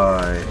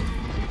die.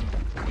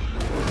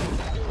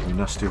 You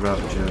nasty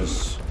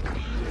Ravagers.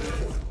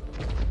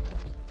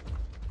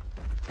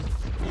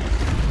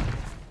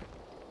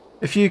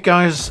 If you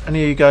guys,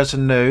 any of you guys are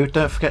new,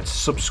 don't forget to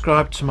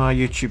subscribe to my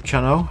YouTube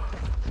channel.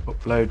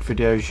 Upload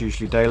videos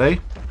usually daily.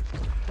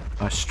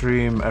 I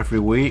stream every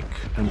week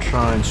and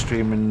try and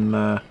stream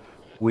in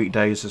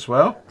weekdays as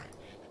well.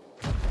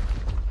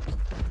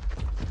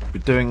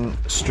 We're doing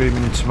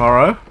streaming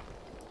tomorrow.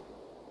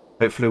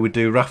 Hopefully we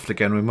do Raft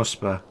again with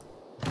Musper,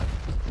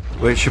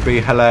 which should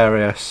be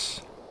hilarious.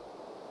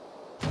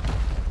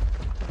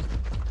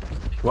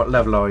 What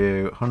level are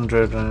you?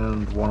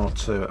 101 or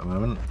 2 at the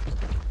moment.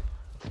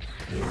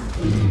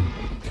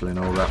 Killing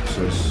all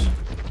Raptors.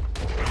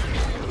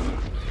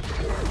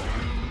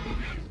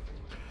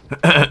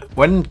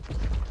 When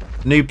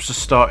noobs are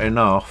starting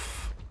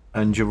off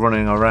and you're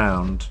running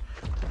around,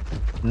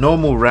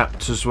 normal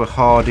Raptors were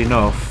hard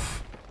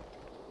enough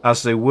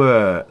as they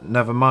were,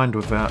 never mind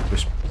without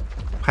this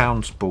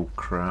pounds bull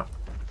crap.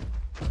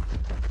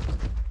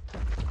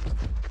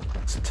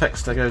 So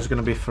text Stego is going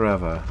to be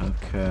forever.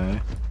 Okay.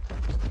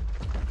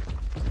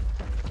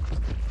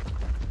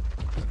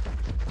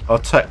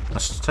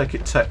 Let's take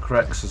it Tech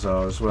Rexes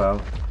are as well.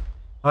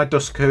 Hi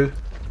Dusku.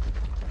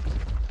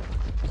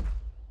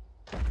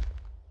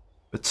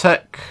 The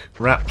Tech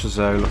Raptors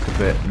though look a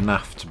bit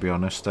naff, to be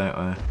honest,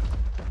 don't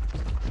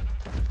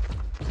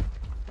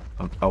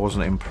they? I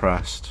wasn't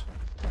impressed.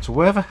 So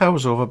where the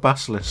hell's all the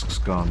basilisks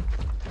gone?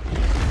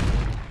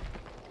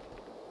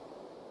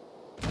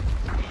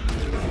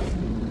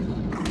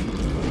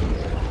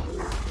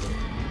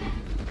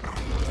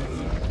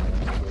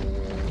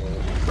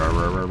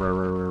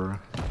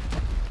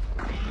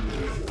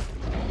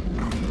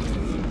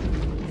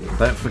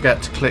 Don't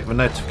forget to click the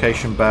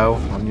notification bell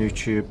on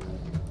YouTube.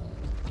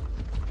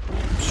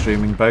 I'm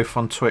streaming both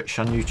on Twitch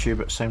and YouTube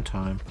at the same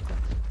time.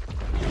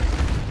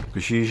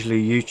 Because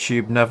usually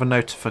YouTube never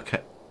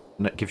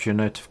gives you a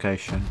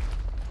notification.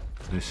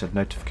 They said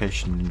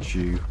notification is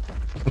due.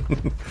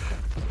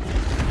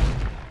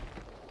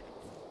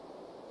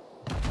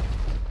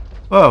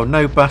 Oh,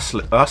 no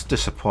basilisk. That's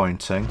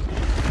disappointing.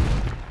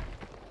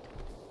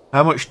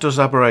 How much does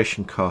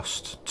Aberration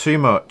cost? Too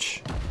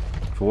much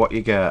for what you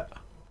get.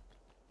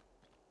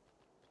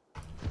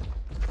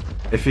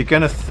 If you're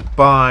gonna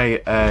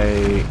buy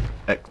a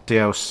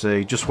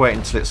DLC, just wait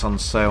until it's on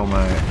sale,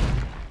 mate.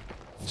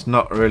 It's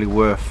not really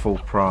worth full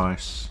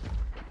price.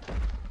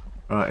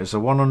 Right, there's a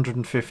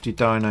 150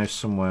 dino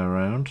somewhere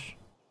around.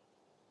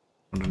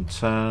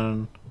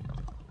 110.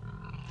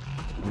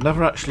 I've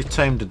never actually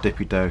tamed a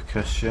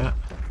Diplodocus yet.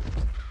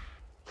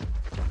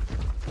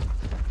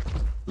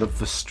 Love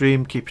the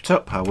stream, keep it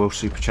up. I will,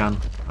 Super Chan.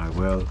 I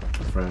will,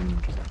 friend.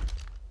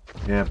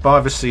 Yeah, buy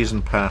the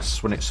season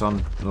pass when it's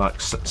on like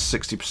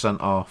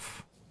 60%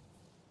 off.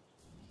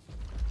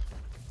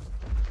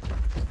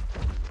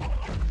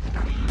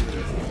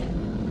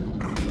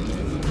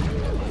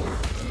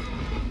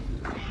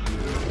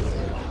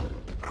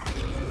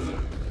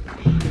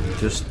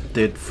 Just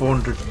did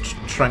 400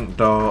 trank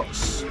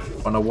darts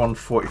on a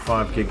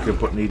 145 gig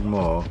but need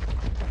more.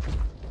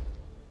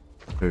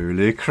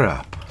 Holy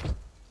crap.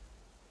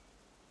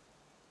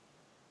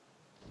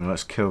 Now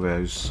let's kill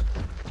those.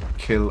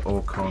 Kill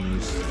all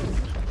connies.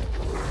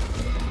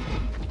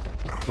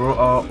 Brought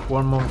Arc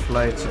 1 month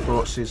later,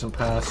 brought season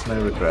pass,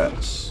 no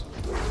regrets.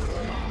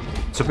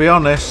 To be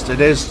honest,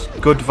 it is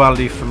good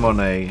value for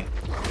money.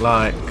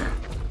 Like,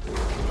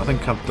 I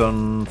think I've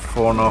done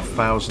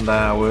 4,500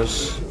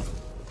 hours.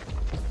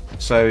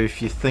 So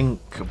if you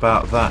think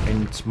about that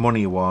into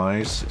money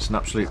wise, it's an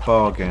absolute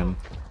bargain.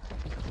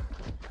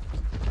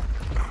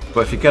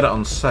 But if you get it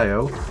on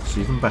sale, it's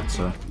even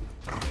better.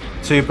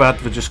 Too bad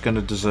they're just going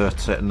to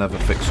desert it and never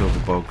fix all the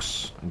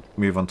bugs and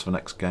move on to the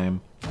next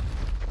game.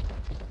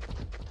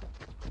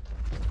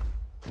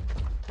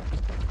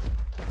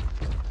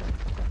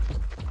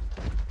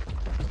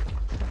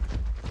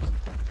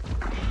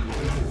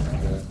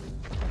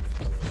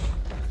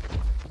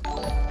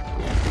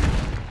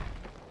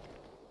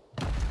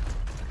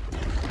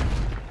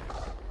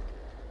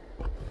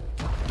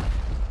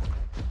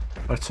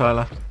 Hi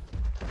Tyler.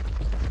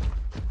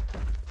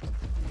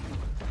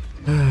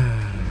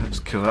 Let's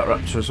kill that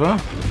raptor as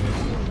well.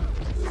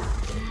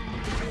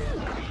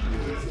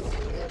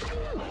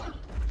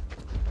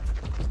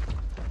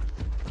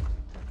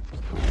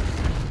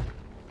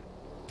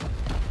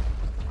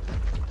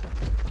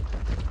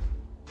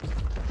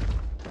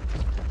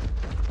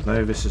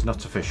 No, this is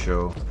not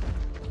official.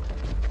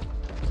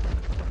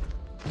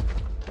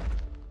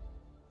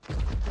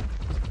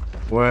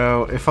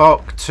 Well, if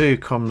Arc 2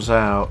 comes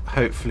out,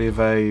 hopefully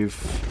they've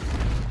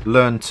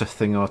learned a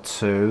thing or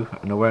two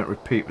and I won't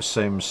repeat the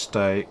same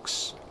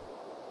mistakes.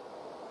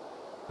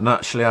 And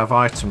actually have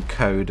item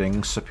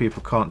coding so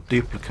people can't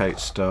duplicate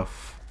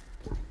stuff.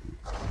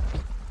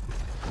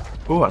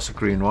 Oh, that's a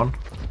green one.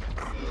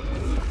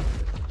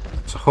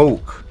 It's a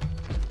Hulk.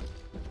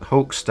 The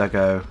Hulk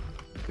Stego.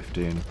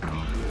 15.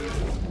 Oh.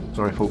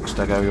 Sorry, Hulk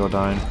Stego, you're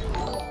dying.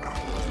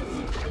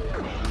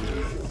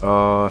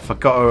 Oh, if I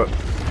got a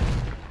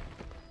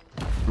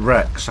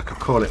Rex, I could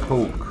call it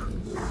Hulk.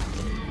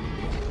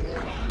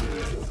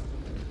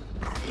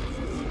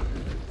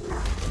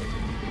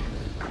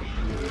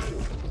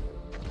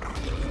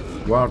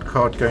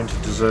 Wildcard going to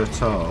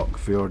desert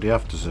Arc. We already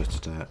have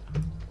deserted it.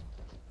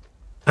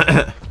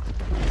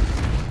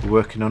 We're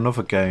working on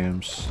other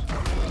games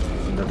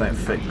and they don't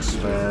fix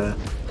their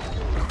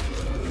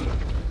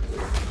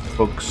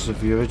bugs of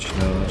the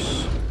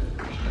originals.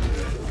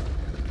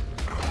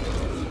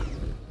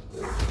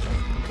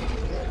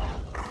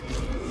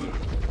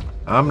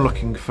 I'm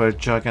looking for a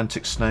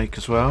gigantic snake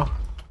as well,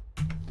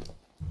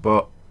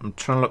 but I'm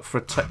trying to look for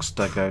a tech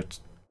stego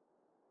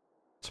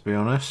to be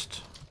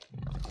honest.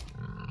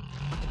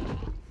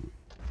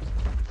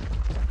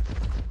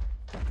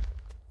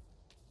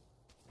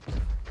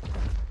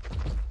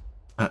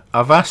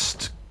 I've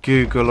asked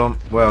Google on,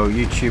 well,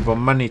 YouTube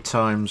on many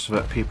times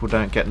that people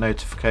don't get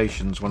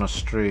notifications when I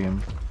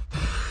stream.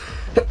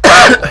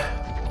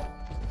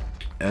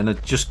 And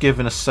I've just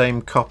given the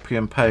same copy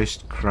and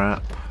paste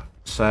crap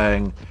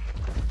saying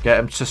get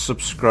them to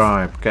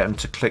subscribe, get them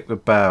to click the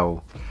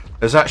bell.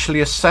 There's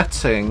actually a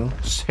setting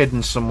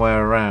hidden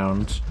somewhere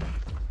around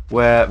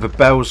where the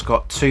bell's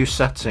got two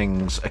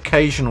settings,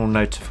 occasional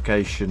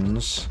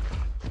notifications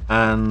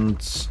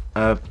and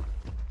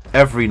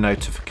every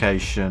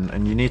notification,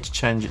 and you need to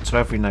change it to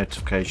every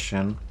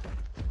notification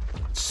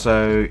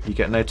so you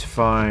get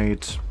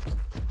notified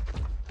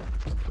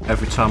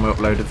every time I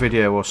upload a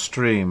video or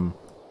stream.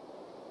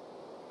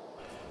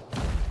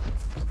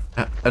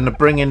 And they're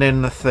bringing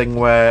in the thing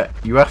where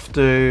you have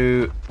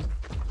to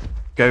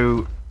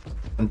go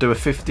and do a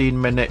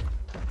 15-minute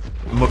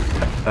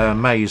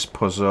maze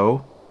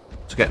puzzle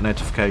to get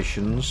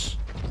notifications.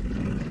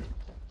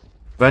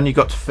 Then you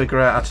got to figure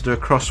out how to do a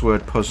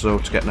crossword puzzle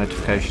to get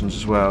notifications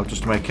as well,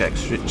 just to make it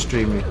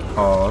extremely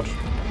hard.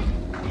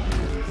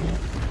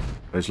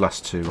 Those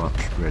last two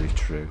aren't really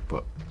true,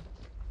 but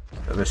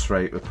at this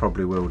rate we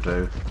probably will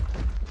do.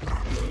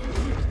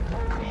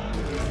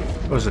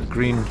 Oh, there's a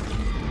green...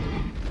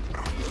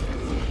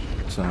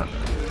 What's that?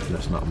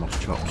 That's not a moss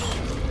chops.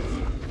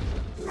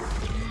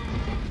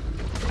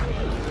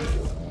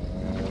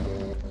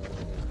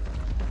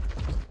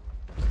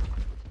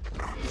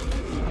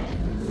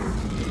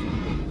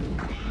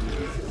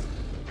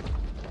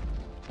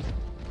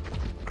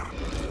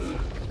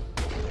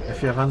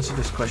 If you have answered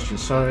this question,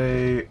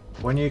 sorry.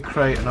 When you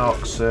create an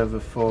ARC server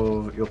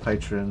for your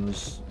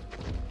patrons,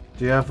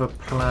 do you have a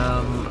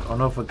plan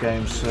on other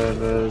game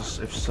servers?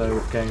 If so,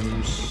 what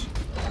games?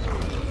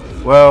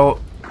 Well,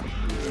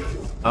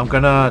 I'm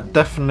gonna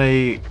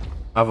definitely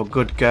have a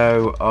good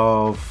go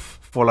of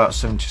Fallout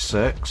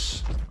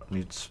 76.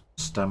 Needs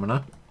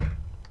stamina.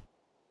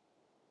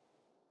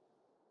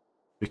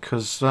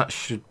 Because that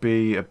should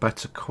be a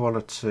better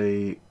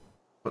quality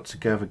put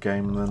together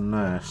game than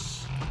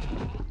this.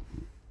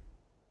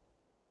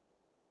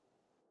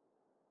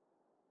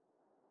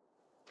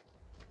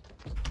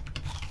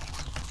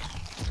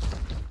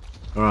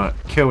 Alright,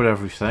 killed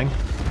everything.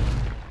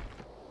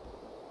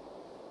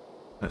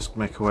 Let's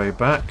make our way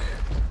back.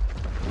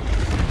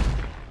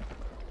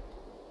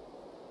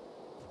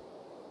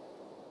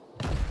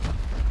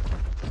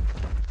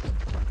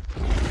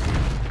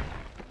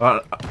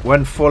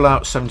 When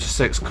Fallout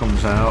 76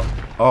 comes out,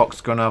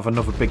 Arc's going to have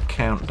another big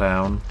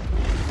countdown.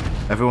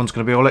 Everyone's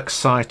going to be all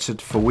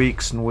excited for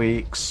weeks and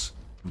weeks.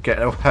 Get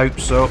their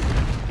hopes up.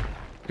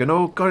 Going,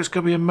 oh god, it's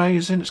going to be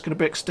amazing. It's going to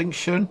be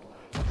Extinction.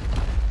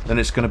 Then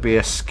it's going to be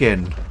a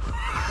skin.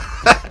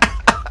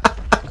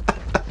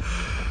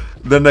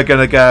 Then they're going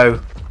to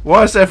go,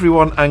 why is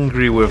everyone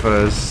angry with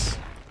us?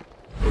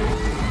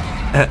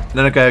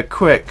 Then I go,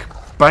 quick,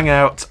 bang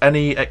out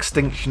any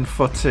Extinction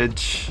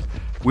footage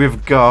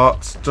we've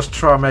got. Just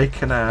try and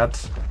make an ad.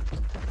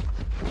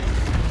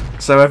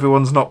 So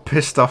everyone's not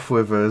pissed off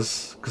with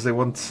us because they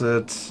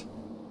wanted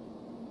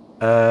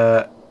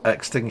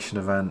Extinction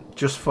event.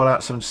 Just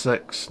Fallout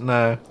 76?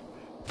 No.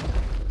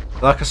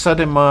 Like I said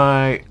in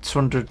my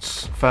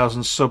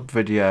 200,000 sub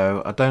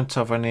video, I don't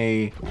have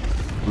any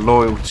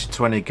loyalty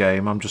to any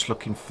game. I'm just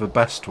looking for the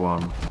best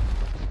one.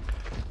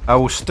 I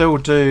will still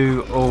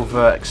do all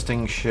the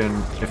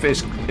Extinction.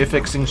 If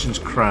Extinction's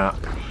crap,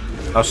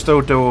 I'll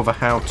still do all the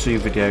how-to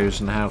videos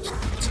and how to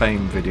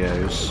tame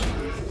videos.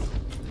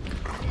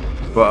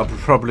 But I'll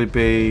probably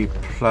be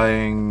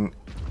playing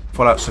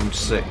Fallout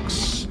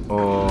 76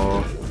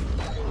 or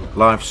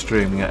live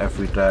streaming it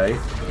every day.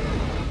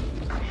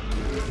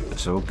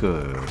 It's all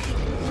good.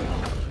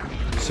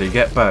 So you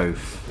get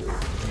both.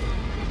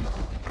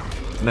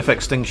 And if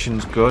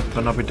Extinction's good,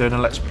 then I'll be doing a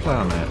Let's Play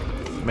on it.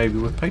 Maybe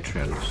with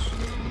Patreons.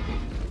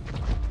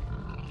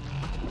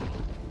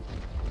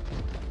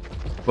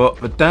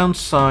 But the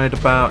downside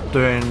about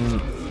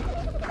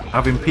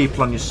having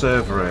people on your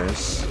server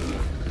is,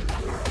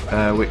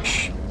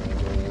 which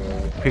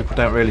people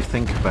don't really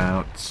think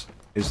about,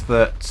 is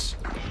that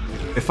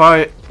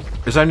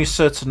there's only a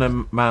certain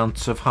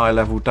amount of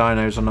high-level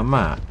dinos on a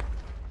map.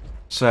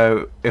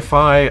 So if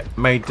I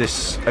made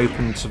this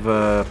open to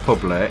the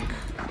public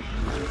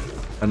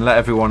and let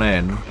everyone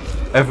in,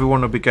 everyone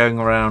will be going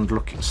around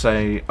looking,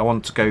 say, I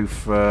want to go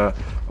for a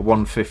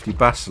 150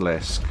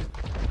 Basilisk.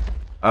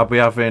 I'll be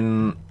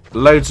having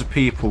loads of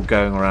people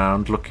going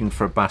around looking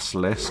for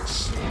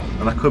basilisks,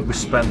 and I could be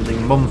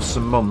spending months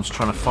and months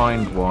trying to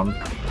find one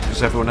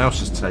because everyone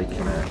else is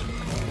taking it.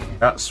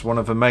 That's one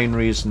of the main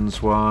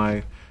reasons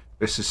why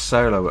this is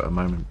solo at the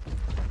moment.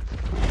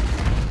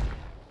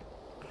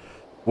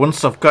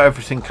 Once I've got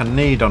everything I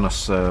need on a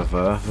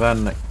server,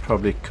 then it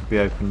probably could be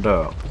opened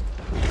up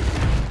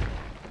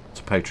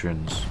to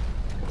Patreons.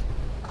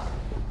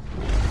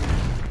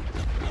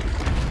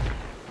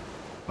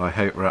 I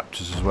hate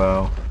raptors as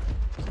well.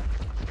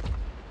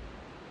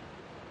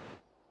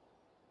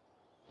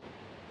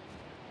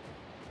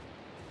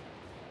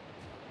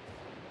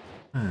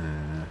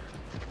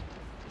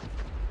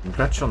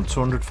 Congrats on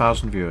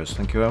 200,000 viewers.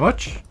 Thank you very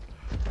much.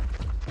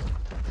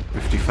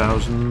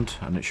 50,000,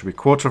 and it should be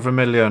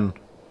 250,000.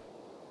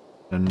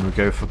 And we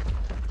go for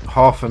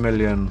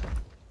 500,000.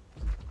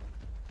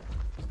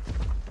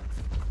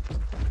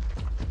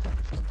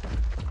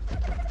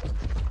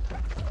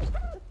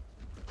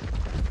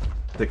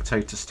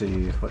 Dictator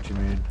Steve, what do you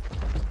mean?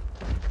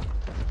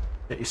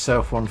 Get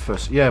yourself one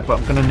first. Yeah, but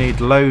I'm going to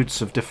need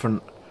loads of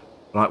different,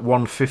 like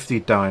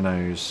 150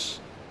 dinos.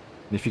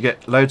 And if you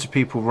get loads of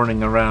people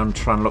running around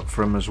trying to look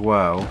for them as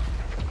well,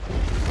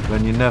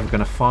 then you're never going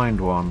to find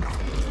one.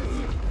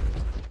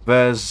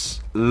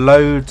 There's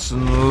loads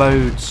and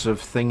loads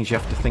of things you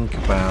have to think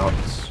about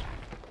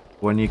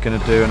when you're going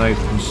to do an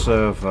open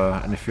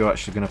server and if you're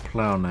actually going to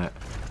play on it.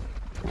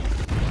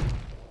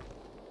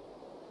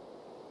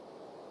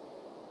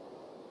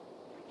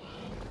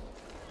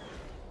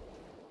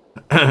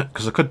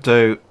 Because I could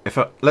do,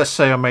 let's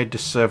say I made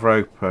this server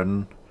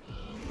open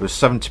with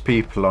 70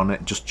 people on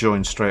it, just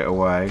join straight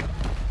away.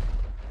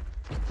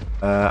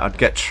 I'd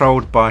get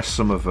trolled by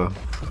some of them.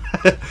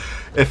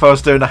 If I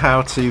was doing a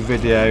how-to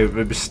video,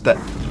 maybe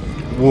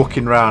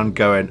walking around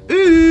going,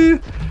 ooh,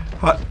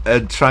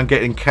 and try and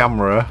get in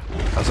camera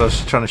as I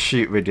was trying to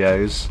shoot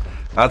videos,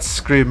 I'd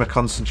screw my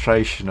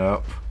concentration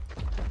up.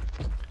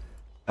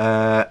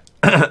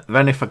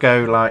 Then if I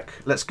go like,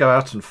 let's go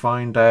out and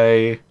find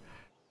a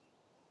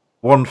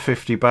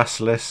 150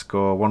 basilisk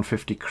or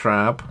 150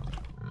 crab,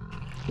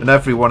 and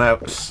everyone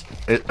else,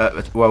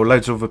 well,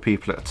 loads of other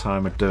people at the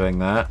time are doing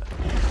that.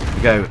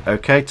 You go,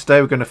 okay, today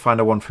we're going to find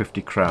a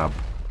 150 crab.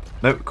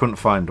 Nope, couldn't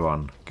find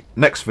one.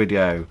 Next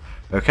video.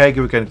 Okay,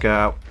 we're going to go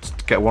out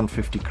to get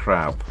 150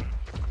 crab.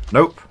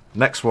 Nope.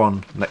 Next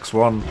one. Next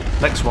one.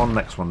 Next one.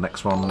 Next one.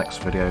 Next one. Next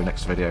video.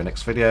 Next video.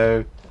 Next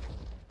video.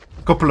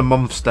 A couple of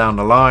months down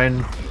the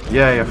line.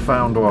 Yay, I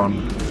found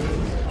one.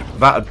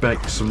 That'd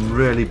make some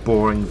really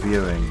boring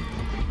viewing.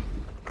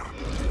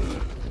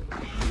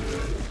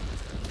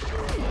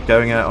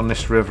 Going out on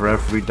this river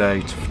every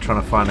day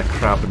trying to find a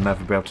crab and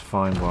never be able to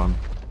find one.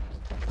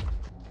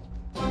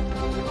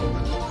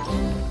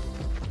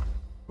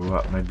 Ooh,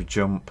 that made me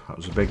jump. That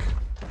was a big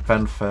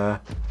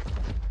fanfare.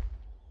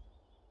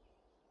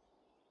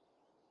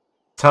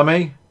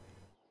 Tammy,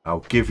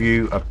 I'll give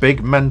you a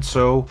big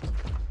mental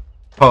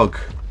hug.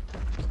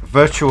 A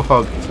virtual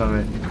hug,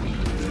 Tammy.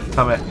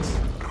 Tammy.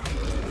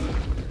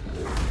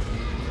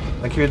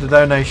 Thank you for the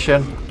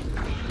donation.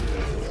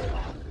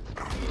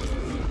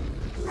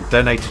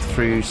 Donated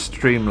through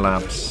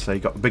Streamlabs, so you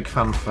got the big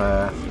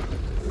fanfare.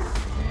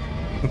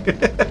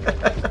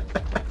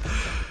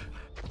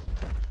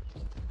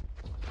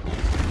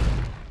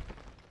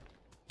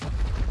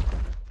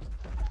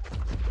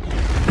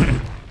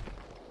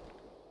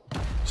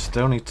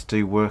 Still need to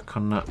do work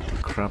on that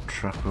crab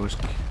trap. I'm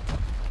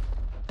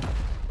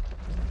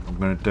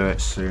going to do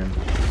it soon.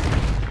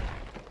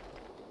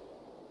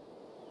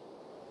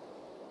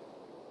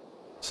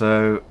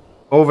 So,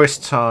 all this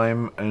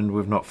time and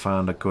we've not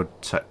found a good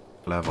tech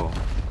level.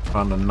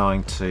 Found a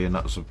 90 and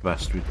that was the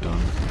best we've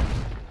done.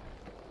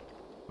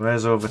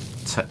 Where's all the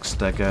tech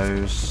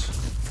stegos?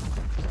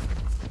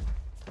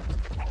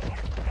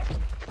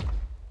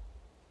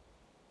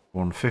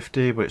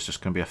 $150, but it's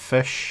just going to be a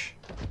fish.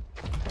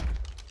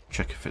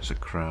 Check if it's a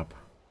crab.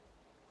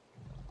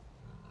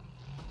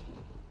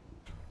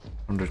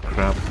 100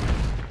 crab.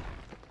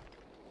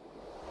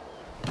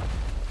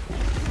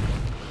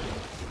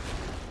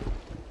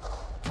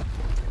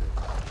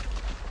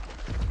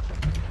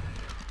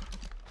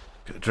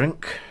 Get a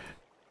drink.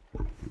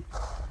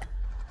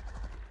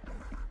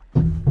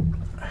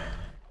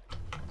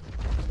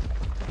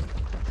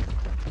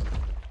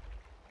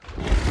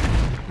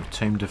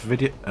 Tamed a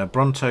video.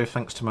 Bronto,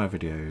 thanks to my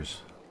videos.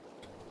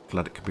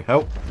 Glad it could be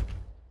helped.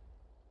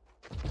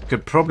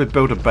 Could probably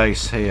build a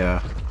base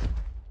here.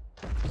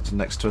 It's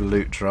next to a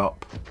loot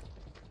drop.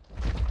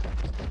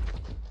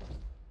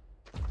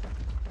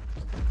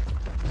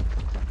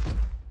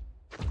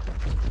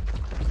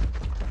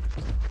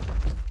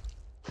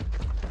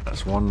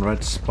 That's one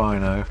red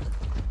Spino.